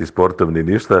baviti sportom ni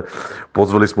ništa,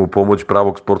 pozvali smo u pomoć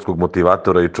pravog sportskog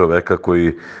motivatora i čoveka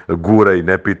koji gura i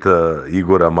ne pita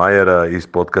Igora Majera iz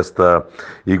podcasta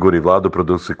Igor i Vlado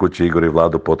produkcije kuće Igor i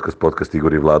Vlado podcast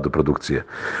Igor i Vlado produkcije.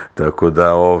 Tako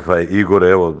da Igor,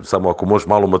 evo, samo ako možeš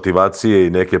malo motivacije i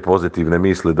neke pozitivne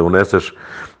misli da uneseš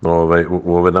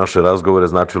u ove naše razgovore,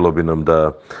 značilo bi nam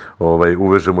da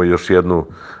uvežemo još jednu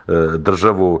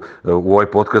državu. U ovaj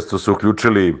podcast su se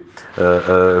uključili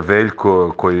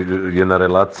Veljko koji je na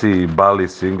relaciji Bali,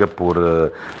 Singapur,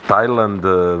 Tajland,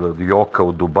 Joka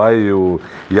u Dubaju,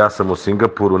 ja sam u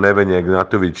Singapuru, Nevenja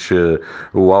Ignatović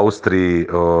u Austriji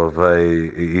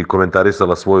i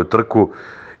komentarisala svoju trku.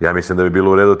 Ja mislim da bi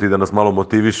bilo u redu ti da nas malo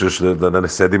motivišeš, da ne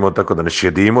sedimo tako, da ne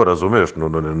šjedimo, razumiješ,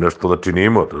 nešto da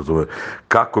činimo, razumiješ.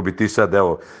 Kako bi ti sad,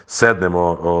 evo,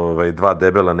 sednemo dva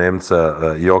debela Nemca,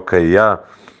 Joka i ja,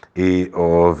 i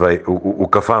u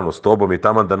kafanu s tobom i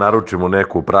tamo da naručimo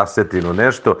neku prasetinu,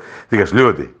 nešto, ti kažeš,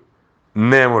 ljudi,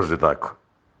 ne može tako.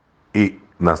 I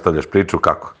nastavljaš priču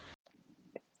kako?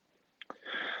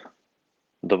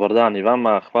 Dobar dan i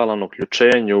vama, hvala na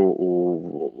uključenju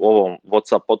u ovom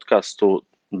WhatsApp podcastu.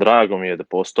 Drago mi je da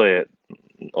postoje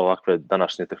ovakve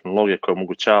današnje tehnologije koje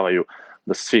omogućavaju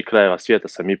da se svih krajeva svijeta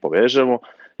se mi povežemo.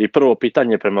 I prvo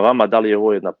pitanje prema vama, da li je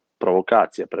ovo jedna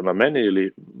provokacija prema meni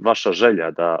ili vaša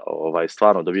želja da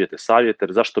stvarno dobijete savjet,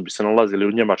 jer zašto bi se nalazili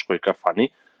u njemačkoj kafani,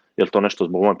 je li to nešto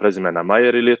zbog moje prezimena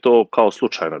Majer ili je to kao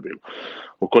slučajno bilo?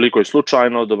 Ukoliko je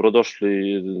slučajno,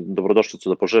 dobrodošlicu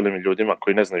da poželim ljudima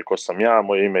koji ne znaju ko sam ja.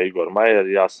 Moje ime je Igor Majer,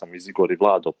 ja sam iz Igor i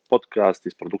Vlado podcast,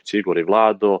 iz produkcije Igor i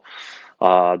Vlado,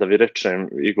 a da vi rečem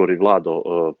Igor i Vlado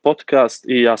podcast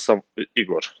i ja sam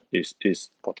Igor iz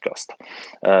podcasta.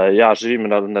 Ja živim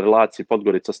na relaciji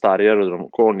Podgorica, Stari aerodrom,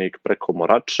 Konik preko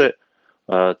Morače,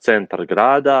 centar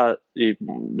grada i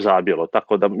Zabjelo.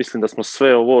 Tako da mislim da smo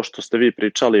sve ovo što ste vi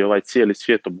pričali, ovaj cijeli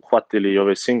svijet obuhvatili,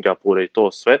 ove Singapure i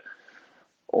to sve.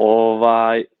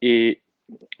 I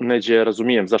neđe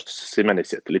razumijem zašto ste se i mene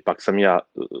sjetili, ipak sam ja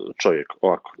čovjek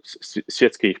ovako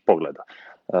svjetskih pogleda.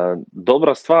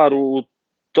 Dobra stvar u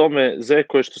tome,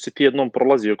 Zeko, je što si ti jednom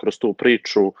prolazio kroz tu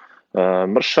priču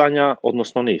mršanja,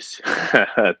 odnosno nisi.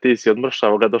 Ti si od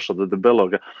mršavoga došao do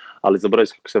debeloga, ali zaboravio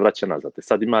si kako se vraća nazad.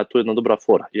 Sad ima tu jedna dobra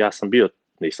fora. Ja sam bio,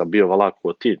 nisam bio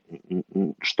valako ti,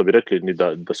 što bi rekli, ni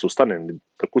da se ustanem, ni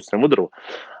da kucnem u drvo,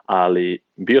 ali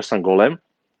bio sam golem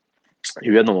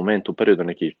i u jednom momentu, u periodu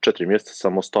nekih 4 mjeseca,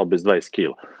 sam ostao bez 20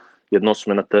 kila. Jedno su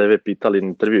me na TV pitali na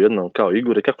intervju jednom kao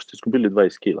Igore, kako ste izgubili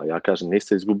 20 kila? Ja kažem,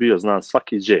 nisam izgubio, znam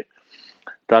svaki džep.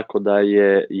 Tako da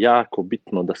je jako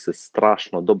bitno da se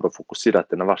strašno dobro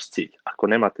fokusirate na vaš cilj. Ako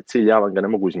nemate cilj, ja vam ga ne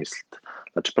mogu izmisliti.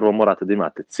 Znači, prvo morate da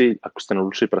imate cilj. Ako ste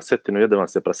naručili prasetinu, jede vam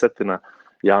se prasetina,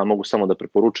 ja mogu samo da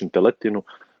preporučim teletinu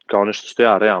kao nešto što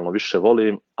ja realno više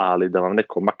volim, ali da vam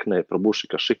neko makne, probuši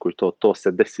kašiku i to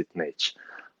se desiti neće.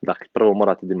 Dakle, prvo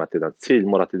morate da imate jedan cilj,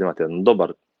 morate da imate jedan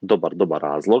dobar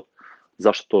razlog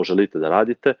zašto to želite da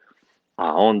radite,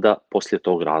 a onda poslije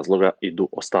tog razloga idu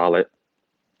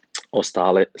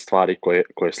ostale stvari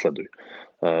koje sleduju.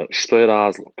 Što je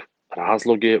razlog?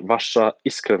 Razlog je vaša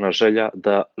iskrena želja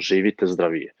da živite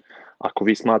zdravije. Ako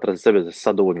vi smatrate sebe da ste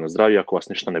sad dovoljno zdravi, ako vas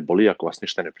ništa ne boli, ako vas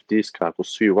ništa ne pritiska, ako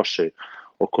svi u vašoj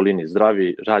okolini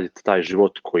zdravi, živite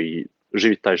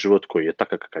taj život koji je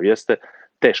takav kakav jeste,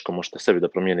 teško možete sebi da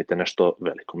promijenite nešto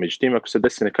veliko. Međutim, ako se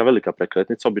desi neka velika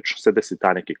prekretnica, obično se desi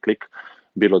taj neki klik,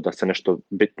 bilo da se nešto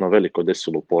bitno veliko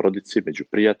desilo u porodici, među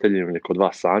prijateljima ili kod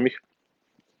vas samih,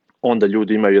 onda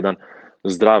ljudi imaju jedan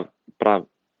zdrav, prav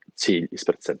cilj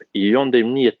ispred sebe. I onda im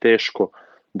nije teško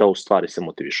da u stvari se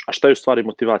motivišu. A šta je u stvari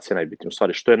motivacija najbitnija? U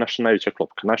stvari, što je naša najveća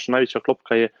klopka? Naša najveća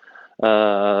klopka je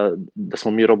da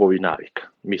smo mi robovi navika.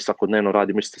 Mi svakodnevno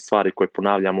radimo iste stvari koje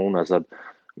ponavljamo unazad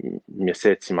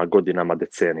mjesecima, godinama,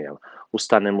 decenijama.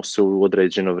 Ustanemo se u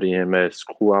određeno vrijeme,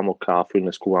 skuvamo kafu ili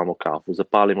ne skuvamo kafu,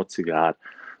 zapalimo cigar,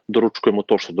 doručkujemo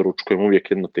to što doručkujemo,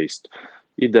 uvijek jedno te isto.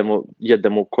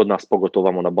 Jedemo kod nas,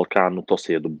 pogotovo na Balkanu, to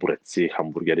se jedu bureci,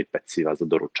 hamburgeri, peciva za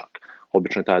doručak.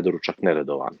 Obično je taj doručak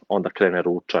neredovan. Onda krene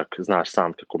ručak, znaš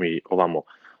sam kako mi ovamo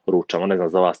ručamo, ne znam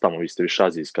za vas tamo, vi ste više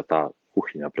azijska ta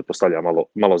kuhinja, pretpostavlja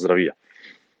malo zdravija.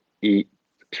 I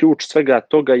ključ svega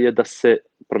toga je da se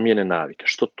promijene navike.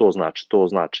 Što to znači? To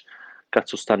znači kad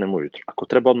se ustanemo ujutro. Ako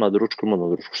treba odmah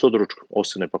doručkujemo, što doručkujemo?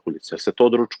 Osene pakuljice. Jer se to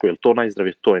doručkuje, je li to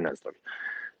najzdravije? To je najzdravije.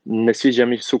 Ne sviđa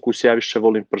mi se ukus, ja više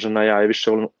volim pržena jaja,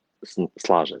 više volim,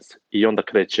 slažem se. I onda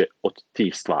kreće od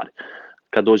tih stvari.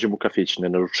 Kad dođem u kafić, ne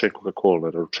naručujem Coca-Cola,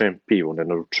 ne naručujem pivu, ne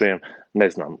naručujem, ne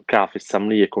znam, kafe sa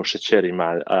mlijekom,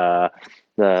 šećerima,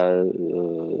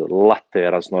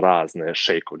 latte raznorazne,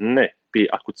 šejko. Ne,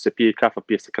 ako se pije kafa,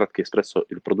 pije se kratki espresso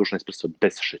ili produžen espresso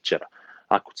bez šećera.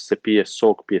 Ako se pije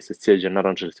sok, pije se cijeđen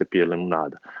naranč ili se pije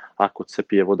limunada. Ako se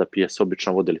pije voda, pije se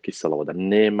obična voda ili kisela voda.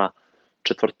 Nema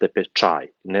četvrte, čaj.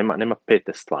 Nema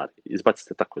pete stvari.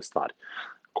 Izbacite takve stvari.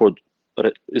 Kod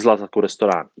izlazaka u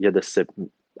restoran jede se,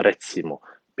 recimo,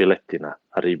 piletina,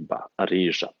 riba,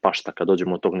 riža, pašta. Kad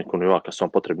dođemo od tog nekog nivoa, kad su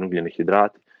vam potrebni ugljeni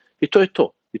hidrati. I to je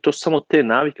to. I to su samo te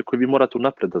navike koje vi morate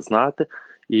unaprijed da znate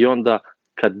i onda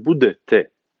kad budete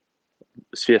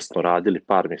svjesno radili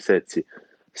par mjeseci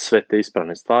sve te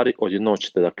ispravne stvari, odjednom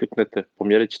ćete da kliknete,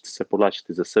 pomjerit ćete se, pogledat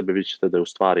za sebe, vidjet ćete da je u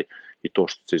stvari i to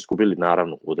što ste izgubili,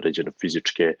 naravno, određene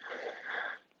fizičke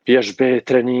vježbe,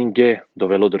 treninge,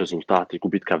 dovelo do rezultata i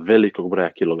gubitka velikog broja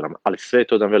kilograma, ali sve je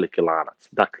to jedan veliki lanac.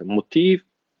 Dakle, motiv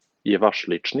je vaš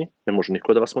lični, ne može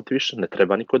niko da vas motiviše, ne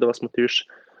treba niko da vas motiviše,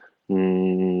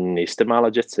 niste mala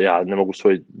djeca, ja ne mogu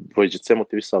svoje dvoje djece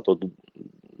motivisati od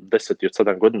 10 i od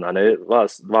 7 godina, a ne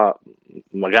vas dva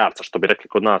magarca, što bi rekli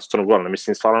kod nas u Crnoj Gori, ne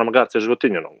mislim stvarno na magarca je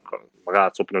životinjeno,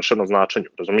 magarca u prenošenom značenju,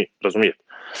 razumijete?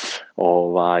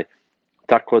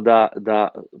 Tako da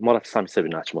morate sami sebi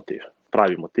naći motiv,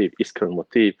 pravi motiv, iskren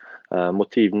motiv,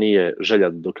 motiv nije želja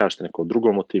da dokažete nekom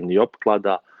drugom, motiv nije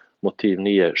opklada, motiv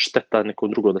nije šteta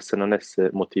nekom drugom da se nanese,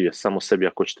 motiv je samo sebi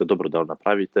ako ćete dobro da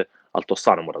napravite, ali to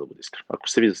stvarno mora da bude iskreno. Ako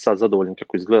ste vi sad zadovoljni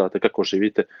kako izgledate, kako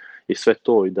živite i sve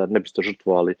to i da ne biste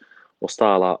žrtvovali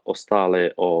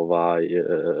ostale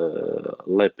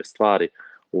lepe stvari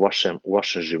u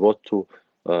vašem životu,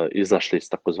 izašli iz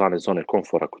takozvane zone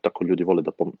komfora, koju tako ljudi vole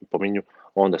da pominju,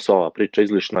 onda se ova priča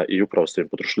izlišna i upravo ste im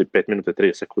potrošili 5 minuta i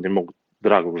 30 sekundi mog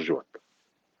dragog života.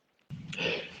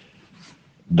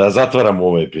 Da zatvaramo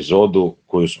ovu epizodu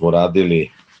koju smo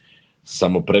radili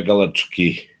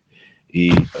samopregalački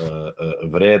i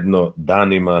vredno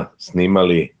danima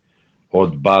snimali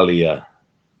od Balija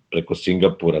preko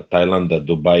Singapura, Tajlanda,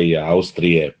 Dubaija,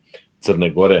 Austrije, Crne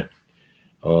Gore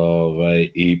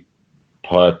i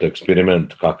pa eto,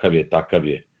 eksperiment kakav je, takav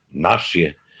je, naš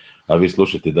je, a vi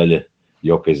slušajte dalje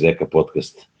Joka i Zeka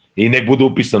podcast i nek bude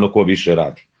upisano ko više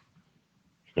radi.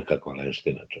 Kakva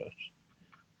lenština, čovječ.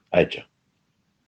 Ajde, čao.